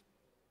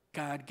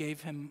 God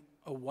gave him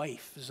a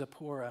wife,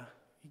 Zipporah.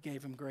 He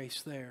gave him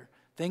grace there.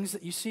 Things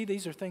that you see,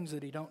 these are things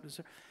that he don't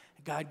deserve.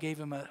 God gave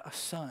him a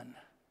son.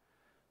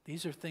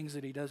 These are things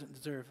that he doesn't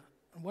deserve.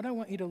 And what I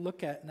want you to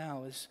look at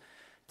now is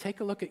take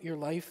a look at your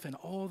life and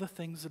all the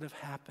things that have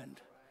happened.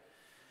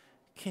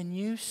 Can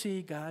you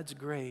see God's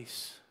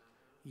grace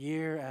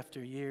year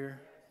after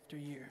year after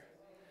year?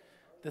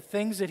 The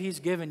things that he's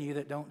given you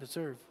that don't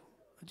deserve.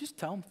 Just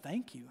tell him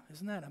thank you.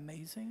 Isn't that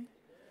amazing?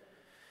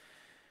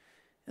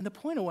 And the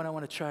point of what I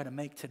want to try to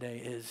make today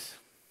is,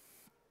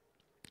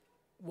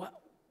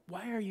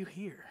 why are you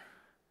here?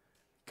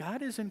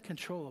 God is in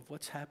control of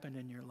what's happened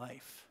in your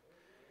life.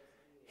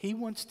 He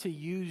wants to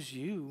use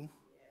you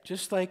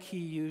just like he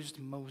used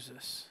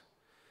Moses.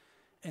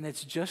 And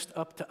it's just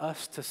up to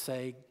us to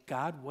say,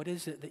 God, what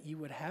is it that you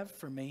would have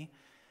for me?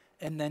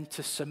 And then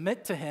to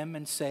submit to him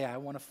and say, I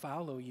want to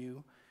follow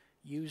you.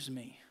 Use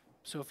me.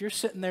 So if you're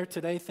sitting there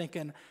today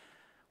thinking,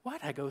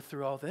 why'd I go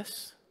through all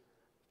this?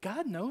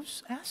 God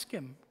knows. Ask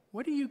him,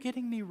 what are you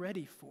getting me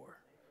ready for?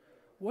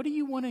 What do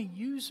you want to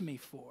use me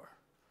for?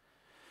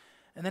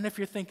 And then if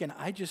you're thinking,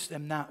 I just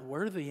am not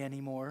worthy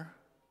anymore,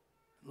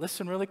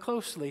 listen really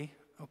closely,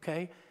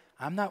 okay?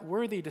 I'm not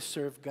worthy to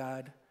serve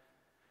God.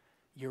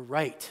 You're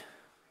right.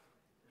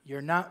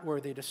 You're not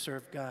worthy to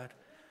serve God.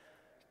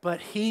 But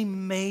he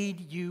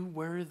made you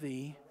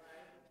worthy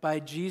by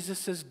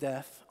Jesus'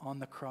 death on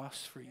the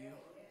cross for you.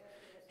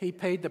 He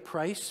paid the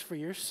price for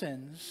your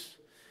sins.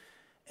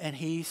 And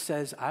he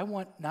says, I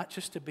want not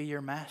just to be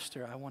your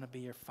master, I want to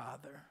be your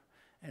father.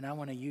 And I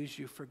want to use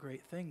you for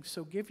great things.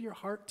 So give your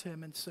heart to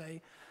him and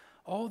say,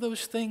 all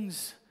those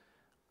things,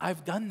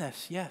 I've done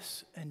this,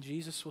 yes. And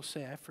Jesus will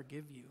say, I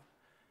forgive you.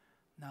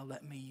 Now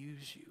let me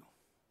use you.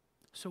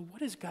 So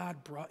what has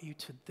God brought you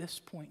to this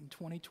point in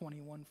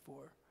 2021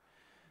 for?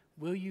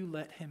 Will you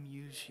let him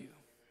use you?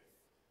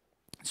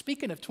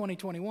 Speaking of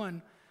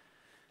 2021,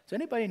 does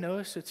anybody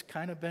notice it's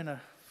kind of been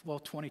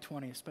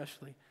 2020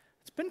 especially,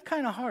 it's been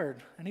kind of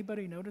hard.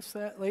 Anybody notice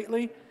that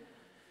lately?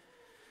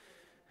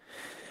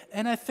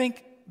 And I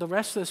think the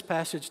rest of this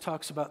passage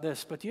talks about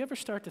this, but do you ever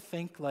start to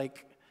think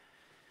like,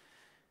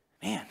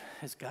 man,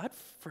 has God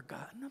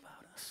forgotten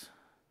about us?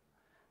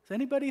 Has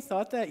anybody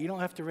thought that? You don't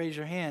have to raise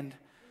your hand.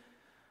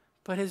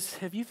 But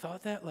have you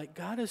thought that? Like,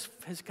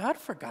 has God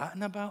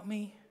forgotten about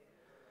me?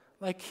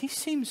 Like, he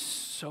seems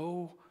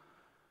so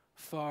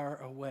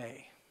far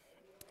away.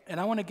 And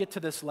I want to get to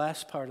this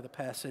last part of the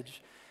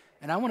passage.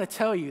 And I want to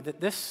tell you that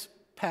this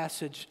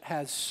passage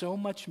has so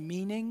much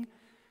meaning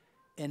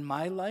in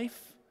my life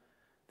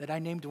that I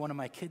named one of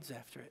my kids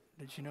after it.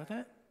 Did you know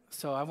that?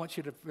 So I want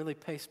you to really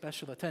pay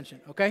special attention,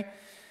 okay?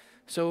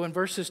 So in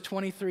verses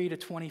 23 to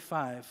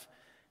 25,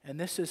 and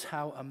this is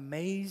how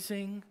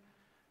amazing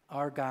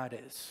our God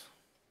is,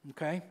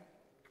 okay?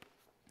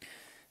 It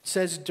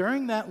says,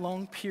 during that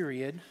long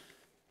period,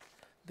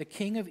 the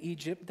king of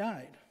Egypt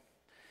died.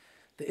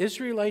 The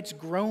Israelites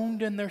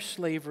groaned in their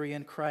slavery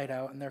and cried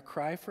out, and their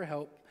cry for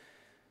help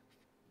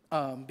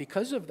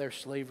because of their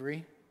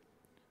slavery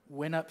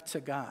went up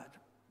to God.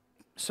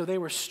 So they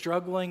were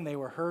struggling, they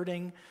were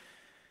hurting,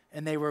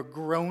 and they were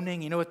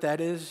groaning. You know what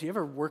that is? You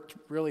ever worked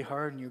really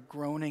hard and you're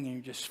groaning and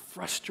you're just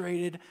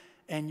frustrated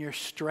and you're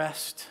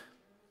stressed?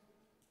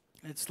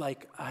 It's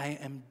like, I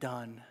am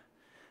done.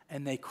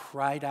 And they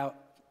cried out.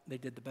 They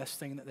did the best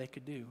thing that they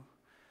could do.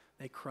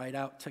 They cried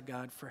out to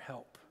God for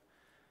help.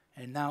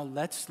 And now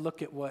let's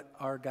look at what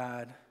our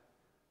God,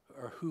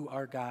 or who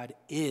our God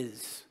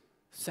is.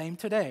 Same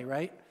today,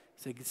 right?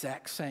 It's the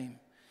exact same.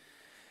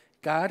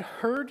 God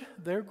heard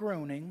their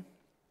groaning,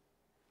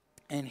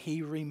 and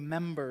he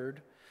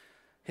remembered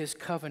his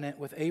covenant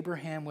with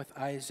Abraham, with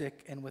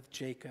Isaac, and with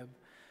Jacob.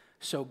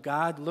 So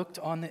God looked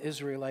on the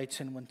Israelites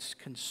and was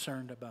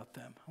concerned about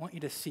them. I want you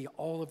to see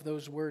all of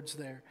those words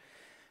there.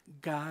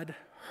 God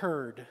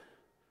heard.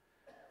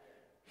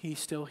 He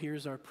still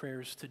hears our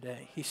prayers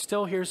today. He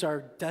still hears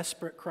our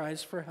desperate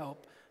cries for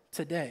help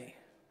today.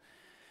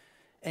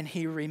 And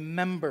he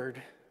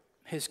remembered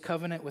his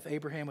covenant with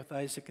Abraham, with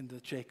Isaac, and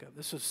with Jacob.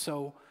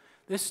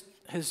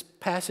 His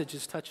passage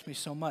has touched me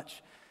so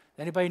much.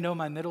 Anybody know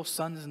my middle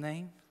son's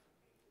name?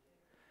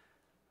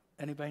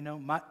 Anybody know?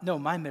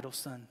 My middle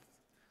son.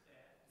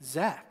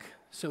 Zach.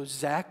 So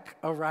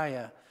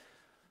Zachariah.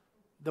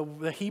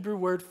 The Hebrew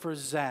word for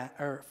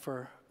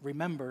for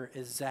remember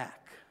is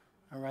Zach.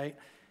 All right?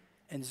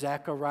 And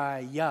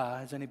Zachariah,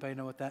 does anybody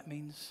know what that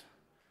means?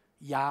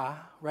 Yah,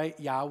 right?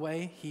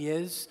 Yahweh. He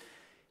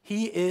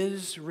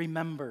is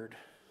remembered.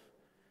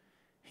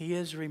 He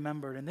is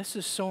remembered. And this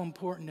is so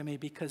important to me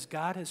because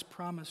God has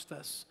promised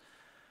us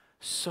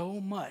so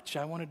much.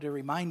 I wanted to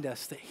remind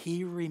us that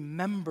he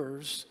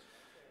remembers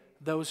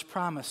those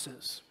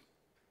promises.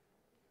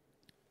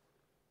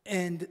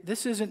 And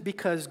this isn't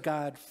because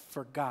God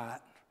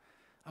forgot.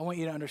 I want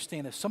you to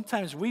understand this.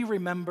 Sometimes we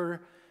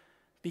remember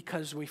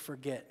because we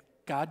forget.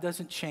 God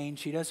doesn't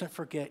change. He doesn't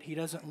forget. He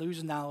doesn't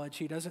lose knowledge.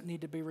 He doesn't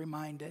need to be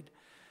reminded.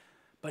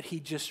 But he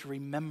just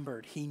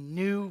remembered. He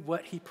knew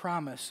what he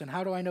promised. And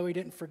how do I know he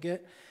didn't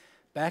forget?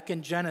 Back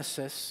in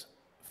Genesis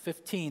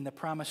 15, the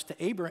promise to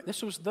Abraham.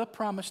 This was the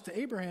promise to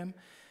Abraham.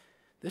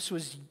 This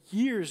was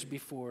years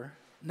before.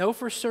 Know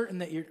for certain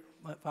that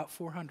about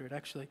 400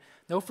 actually.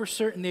 Know for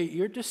certain that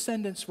your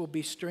descendants will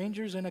be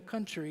strangers in a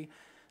country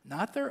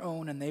not their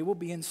own, and they will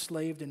be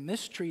enslaved and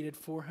mistreated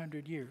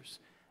 400 years.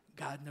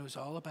 God knows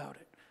all about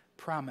it.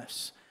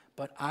 Promise.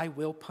 But I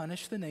will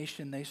punish the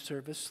nation they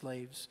serve as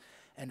slaves,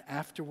 and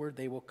afterward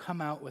they will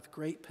come out with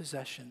great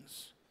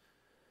possessions.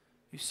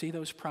 You see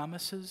those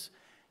promises?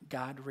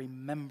 God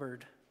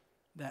remembered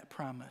that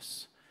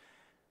promise.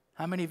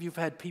 How many of you have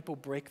had people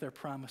break their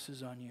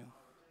promises on you?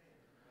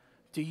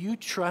 Do you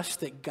trust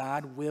that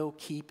God will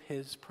keep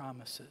his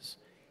promises?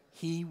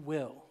 He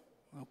will,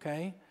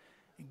 okay?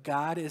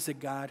 God is a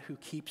God who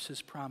keeps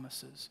his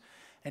promises.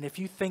 And if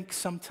you think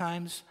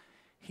sometimes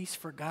he's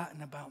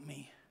forgotten about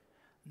me,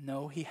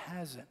 no, he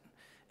hasn't.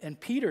 And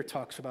Peter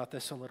talks about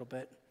this a little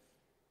bit.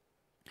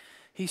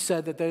 He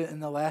said that in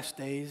the last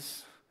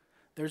days,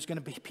 there's going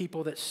to be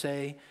people that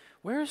say,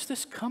 where is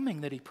this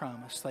coming that he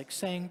promised? Like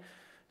saying,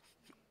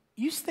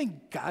 you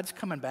think God's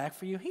coming back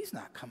for you? He's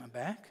not coming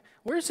back.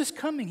 Where is this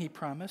coming he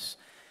promised?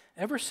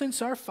 Ever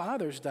since our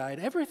fathers died,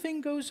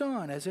 everything goes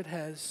on as it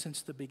has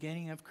since the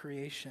beginning of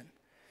creation.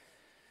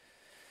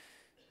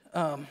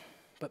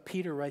 But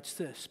Peter writes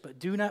this, but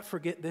do not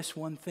forget this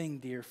one thing,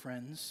 dear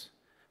friends.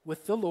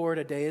 With the Lord,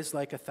 a day is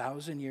like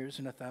 1,000 years,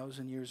 and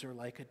 1,000 years are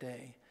like a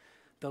day.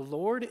 The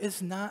Lord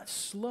is not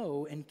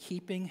slow in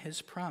keeping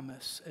his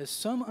promise, as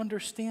some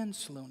understand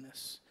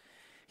slowness.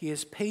 He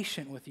is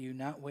patient with you,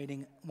 not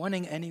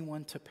wanting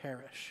anyone to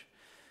perish,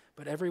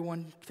 but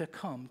everyone to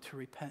come to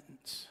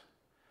repentance.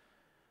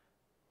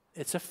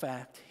 It's a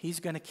fact. He's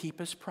going to keep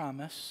his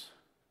promise.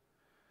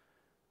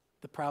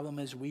 The problem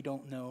is we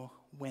don't know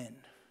when.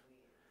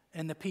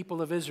 And the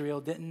people of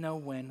Israel didn't know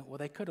when. Well,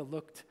 they could have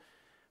looked.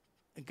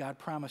 God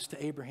promised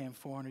to Abraham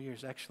 400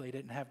 years. Actually, they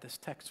didn't have this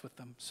text with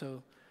them.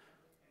 So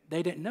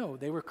they didn't know.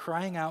 They were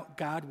crying out,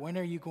 God, when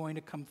are you going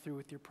to come through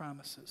with your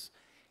promises?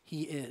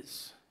 He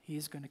is. He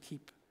is going to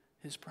keep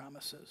his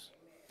promises.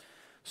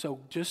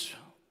 So just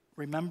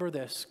remember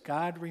this.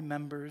 God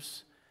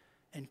remembers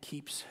and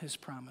keeps his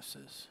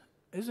promises.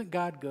 Isn't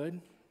God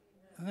good?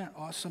 Isn't that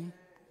awesome?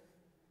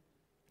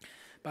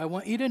 But I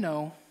want you to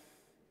know,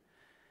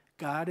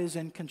 God is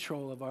in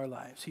control of our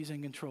lives. He's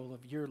in control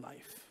of your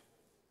life.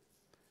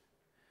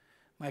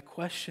 My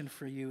question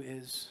for you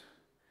is,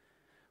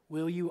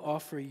 will you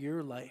offer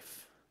your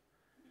life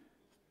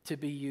to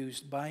be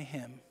used by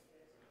him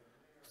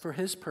for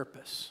his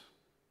purpose?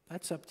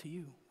 That's up to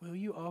you. Will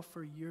you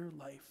offer your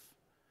life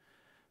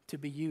to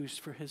be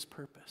used for his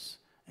purpose?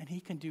 And he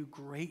can do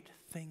great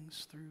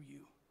things through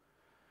you.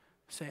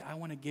 Say, I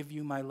want to give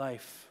you my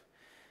life.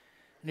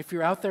 And if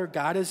you're out there,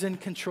 God is in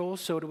control,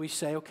 so do we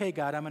say, okay,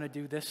 God, I'm going to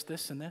do this,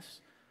 this, and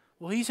this?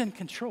 Well, he's in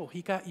control.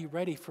 He got you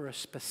ready for a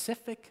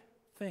specific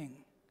thing.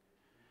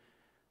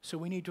 So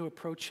we need to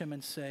approach him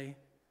and say,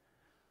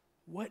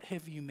 what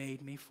have you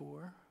made me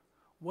for?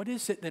 What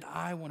is it that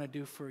I want to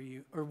do for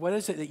you? Or what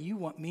is it that you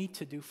want me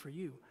to do for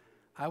you?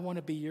 I want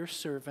to be your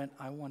servant.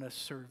 I want to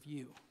serve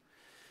you.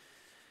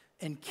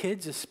 And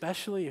kids,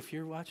 especially if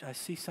you're watching, I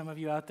see some of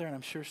you out there, and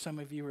I'm sure some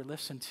of you are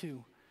listening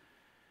too.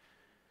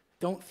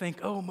 Don't think,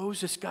 oh,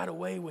 Moses got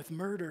away with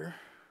murder.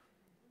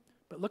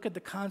 But look at the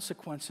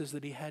consequences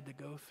that he had to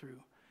go through.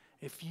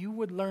 If you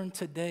would learn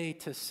today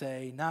to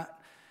say, not,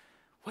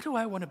 what do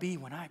I want to be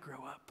when I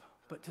grow up?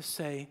 But to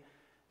say,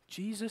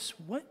 Jesus,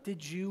 what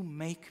did you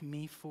make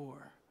me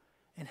for?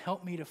 And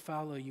help me to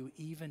follow you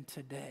even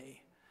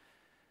today.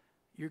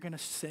 You're going to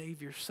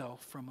save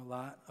yourself from a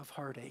lot of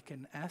heartache.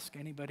 And ask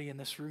anybody in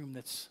this room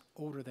that's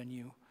older than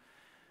you.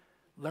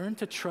 Learn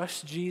to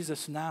trust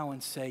Jesus now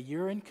and say,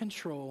 you're in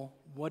control.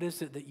 What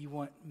is it that you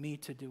want me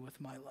to do with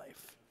my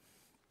life?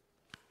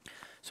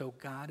 So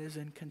God is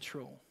in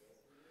control.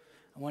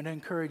 I want to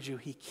encourage you,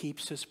 he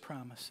keeps his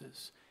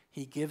promises.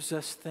 He gives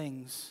us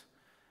things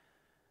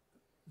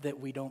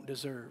that we don't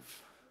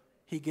deserve.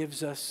 He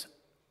gives us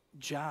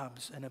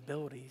jobs and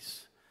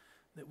abilities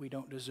that we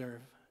don't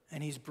deserve.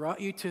 And he's brought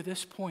you to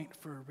this point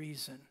for a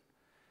reason.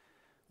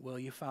 Will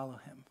you follow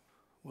him?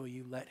 Will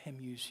you let him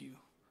use you?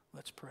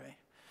 Let's pray.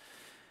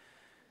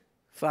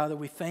 Father,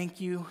 we thank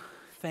you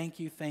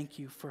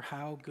for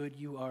how good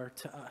you are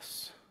to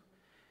us.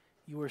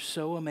 You are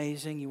so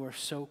amazing, you are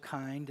so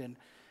kind, and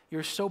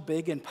you're so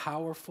big and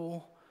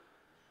powerful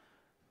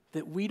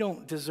that we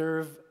don't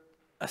deserve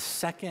a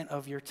second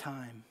of your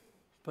time.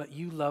 But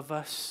you love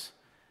us,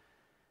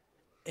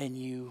 and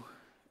you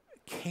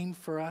came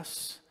for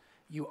us.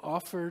 You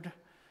offered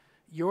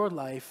your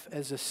life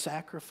as a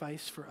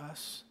sacrifice for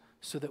us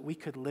so that we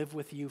could live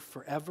with you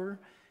forever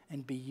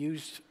and be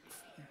used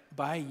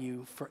by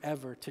you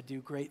forever to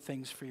do great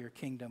things for your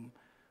kingdom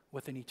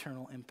with an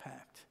eternal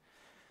impact.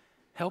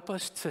 Help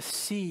us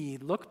to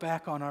look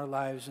back on our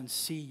lives and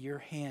see your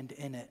hand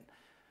in it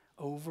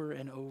over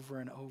and over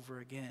and over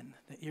again,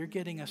 that you're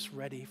getting us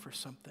ready for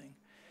something.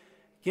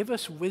 Give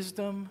us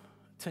wisdom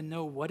to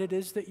know what it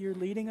is that you're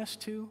leading us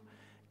to.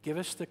 Give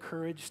us the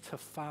courage to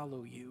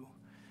follow you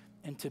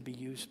and to be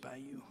used by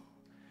you.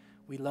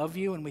 We love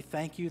you and we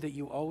thank you that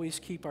you always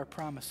keep our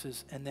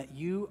promises and that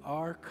you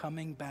are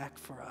coming back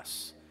for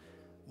us.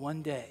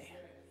 One day,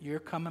 you're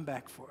coming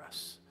back for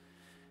us.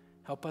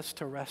 Help us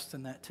to rest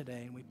in that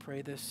today. And we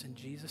pray this in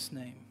Jesus'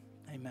 name.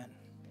 Amen.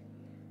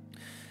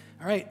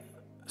 All right.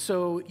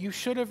 So you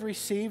should have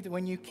received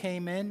when you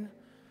came in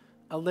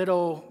a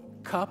little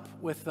cup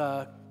with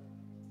the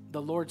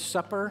Lord's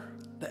Supper,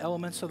 the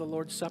elements of the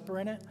Lord's Supper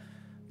in it,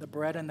 the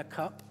bread and the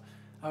cup.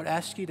 I would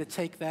ask you to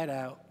take that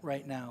out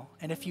right now.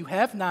 And if you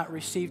have not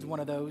received one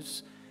of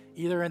those,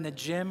 either in the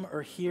gym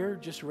or here,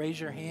 just raise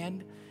your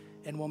hand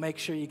and we'll make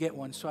sure you get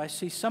one. So I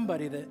see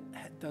somebody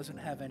that doesn't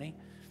have any.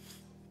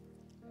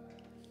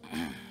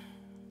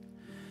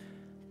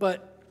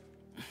 But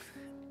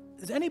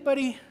does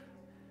anybody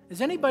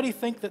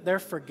think that they're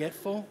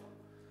forgetful?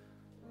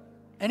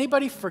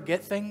 Anybody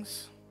forget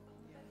things?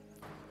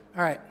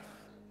 All right.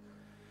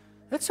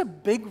 That's a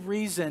big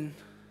reason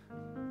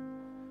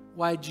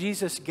why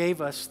Jesus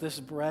gave us this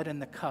bread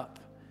and the cup.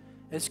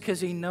 It's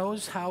because he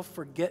knows how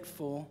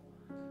forgetful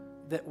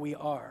that we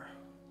are.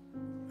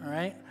 All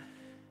right?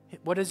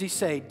 What does he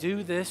say?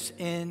 Do this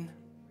in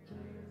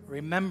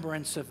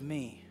remembrance of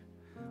me.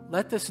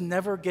 Let this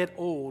never get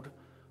old,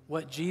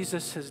 what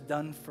Jesus has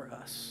done for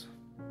us.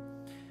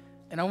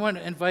 And I want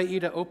to invite you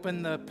to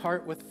open the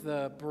part with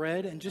the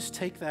bread and just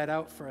take that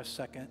out for a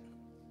second.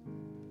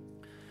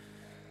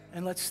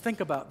 And let's think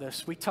about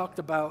this. We talked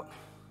about,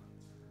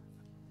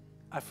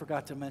 I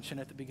forgot to mention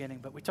at the beginning,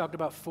 but we talked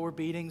about 4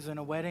 beatings in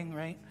a wedding,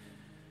 right?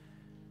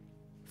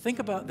 Think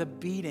about the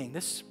beating.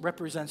 This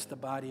represents the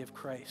body of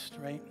Christ,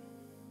 right?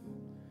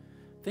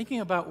 Thinking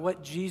about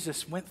what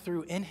Jesus went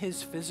through in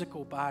his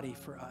physical body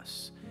for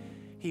us.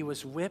 He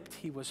was whipped,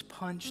 he was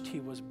punched, he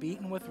was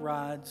beaten with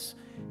rods,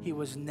 he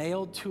was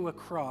nailed to a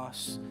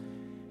cross,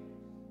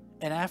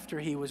 and after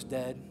he was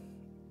dead,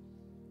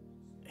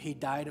 he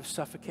died of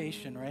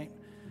suffocation, right?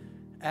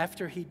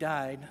 After he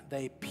died,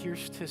 they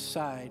pierced his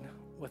side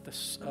with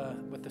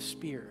a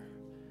spear.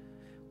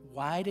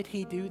 Why did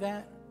he do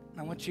that?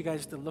 I want you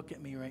guys to look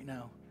at me right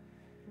now.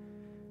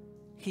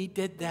 He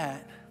did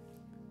that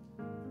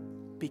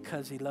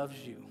because he loves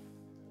you,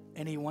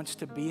 and he wants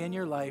to be in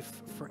your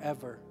life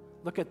forever.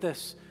 Look at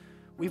this.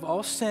 We've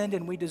all sinned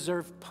and we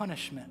deserve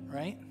punishment,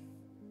 right?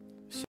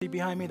 See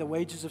behind me, the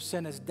wages of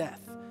sin is death.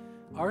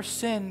 Our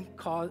sin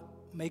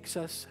makes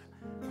us,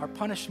 our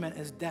punishment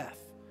is death.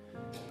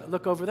 But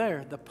look over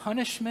there. The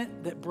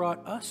punishment that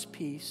brought us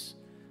peace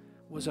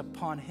was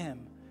upon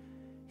him.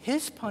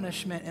 His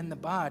punishment in the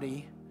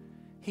body,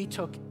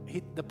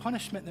 the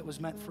punishment that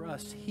was meant for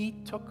us, he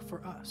took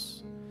for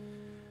us.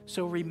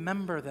 So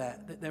remember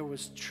that there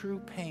was true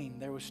pain,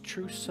 there was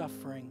true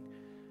suffering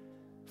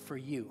for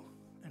you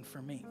and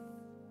for me.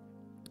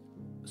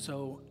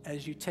 So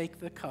as you take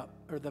the cup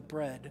or the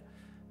bread,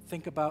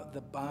 think about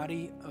the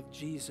body of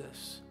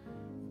Jesus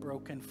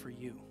broken for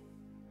you.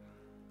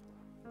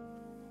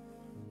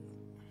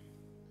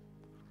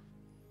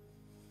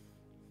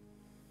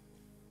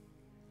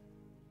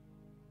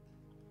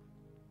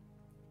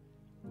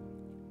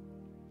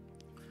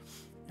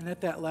 And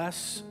at that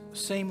last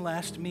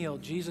meal,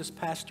 Jesus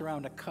passed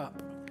around a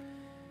cup.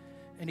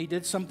 And he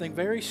did something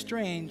very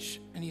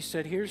strange. And he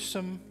said, here's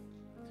some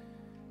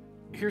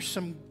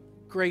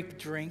grape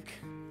drink,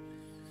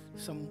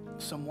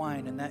 some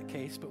wine in that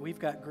case, but we've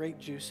got grape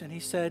juice. And he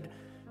said,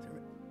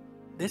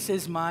 this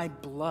is my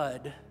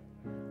blood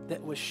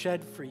that was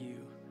shed for you.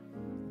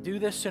 Do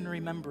this in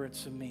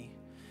remembrance of me.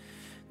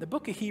 The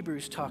book of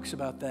Hebrews talks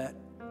about that.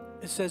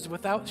 It says,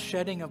 without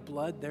shedding of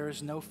blood, there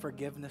is no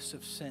forgiveness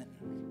of sin.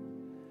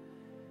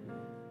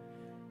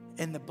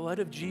 In the blood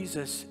of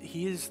Jesus,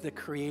 he is the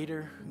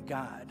creator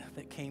God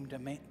that came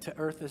to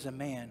earth as a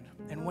man.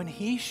 And when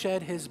he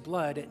shed his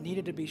blood, it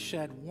needed to be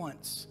shed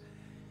once.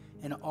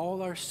 And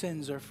all our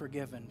sins are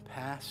forgiven,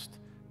 past,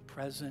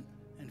 present,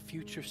 and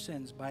future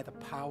sins by the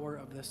power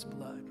of this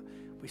blood.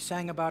 We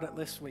sang about it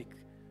last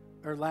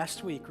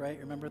week, right?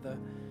 Remember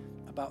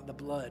about the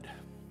blood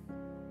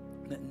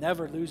that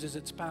never loses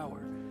its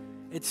power.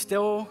 It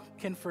still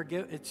can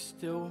forgive,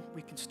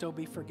 we can still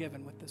be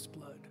forgiven with this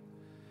blood.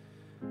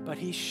 But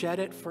he shed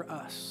it for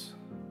us.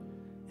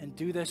 And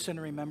do this in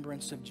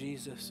remembrance of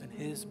Jesus and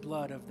his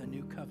blood of the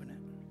new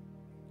covenant.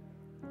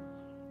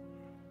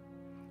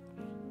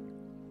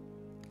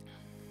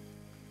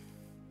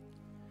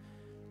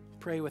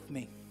 Pray with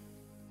me.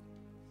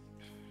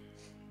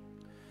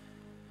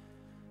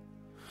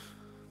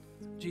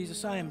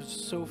 Jesus, I am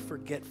so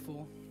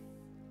forgetful.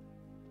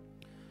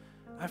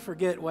 I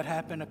forget what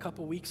happened a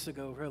couple weeks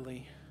ago,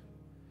 really.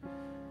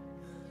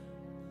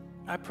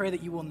 I pray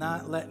that you will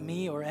not let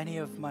me or any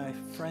of my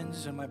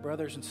friends and my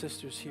brothers and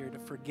sisters here to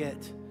forget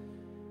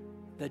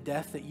the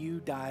death that you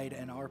died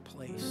in our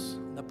place,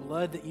 the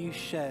blood that you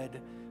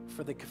shed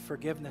for the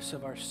forgiveness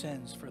of our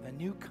sins, for the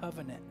new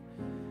covenant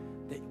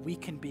that we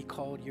can be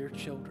called your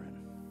children.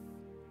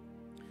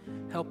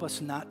 Help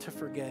us not to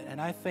forget. And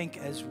I think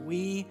as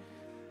we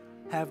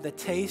have the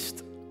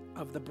taste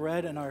of the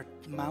bread in our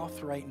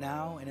mouth right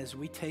now, and as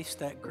we taste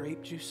that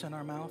grape juice in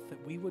our mouth,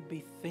 that we would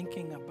be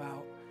thinking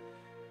about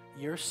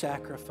your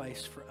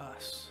sacrifice for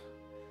us,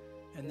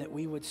 and that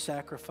we would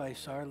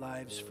sacrifice our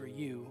lives for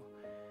you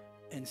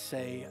and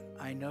say,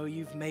 I know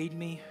you've made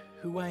me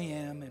who I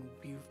am, and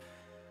you've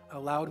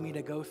allowed me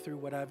to go through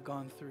what I've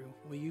gone through.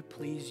 Will you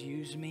please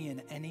use me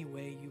in any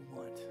way you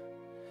want?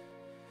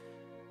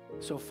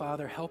 So,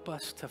 Father, help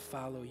us to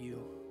follow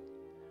you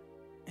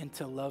and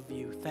to love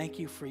you. Thank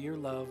you for your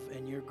love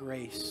and your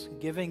grace,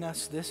 giving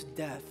us this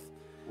death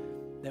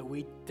that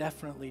we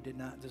definitely did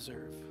not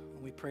deserve.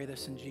 We pray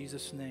this in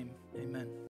Jesus' name. Amen.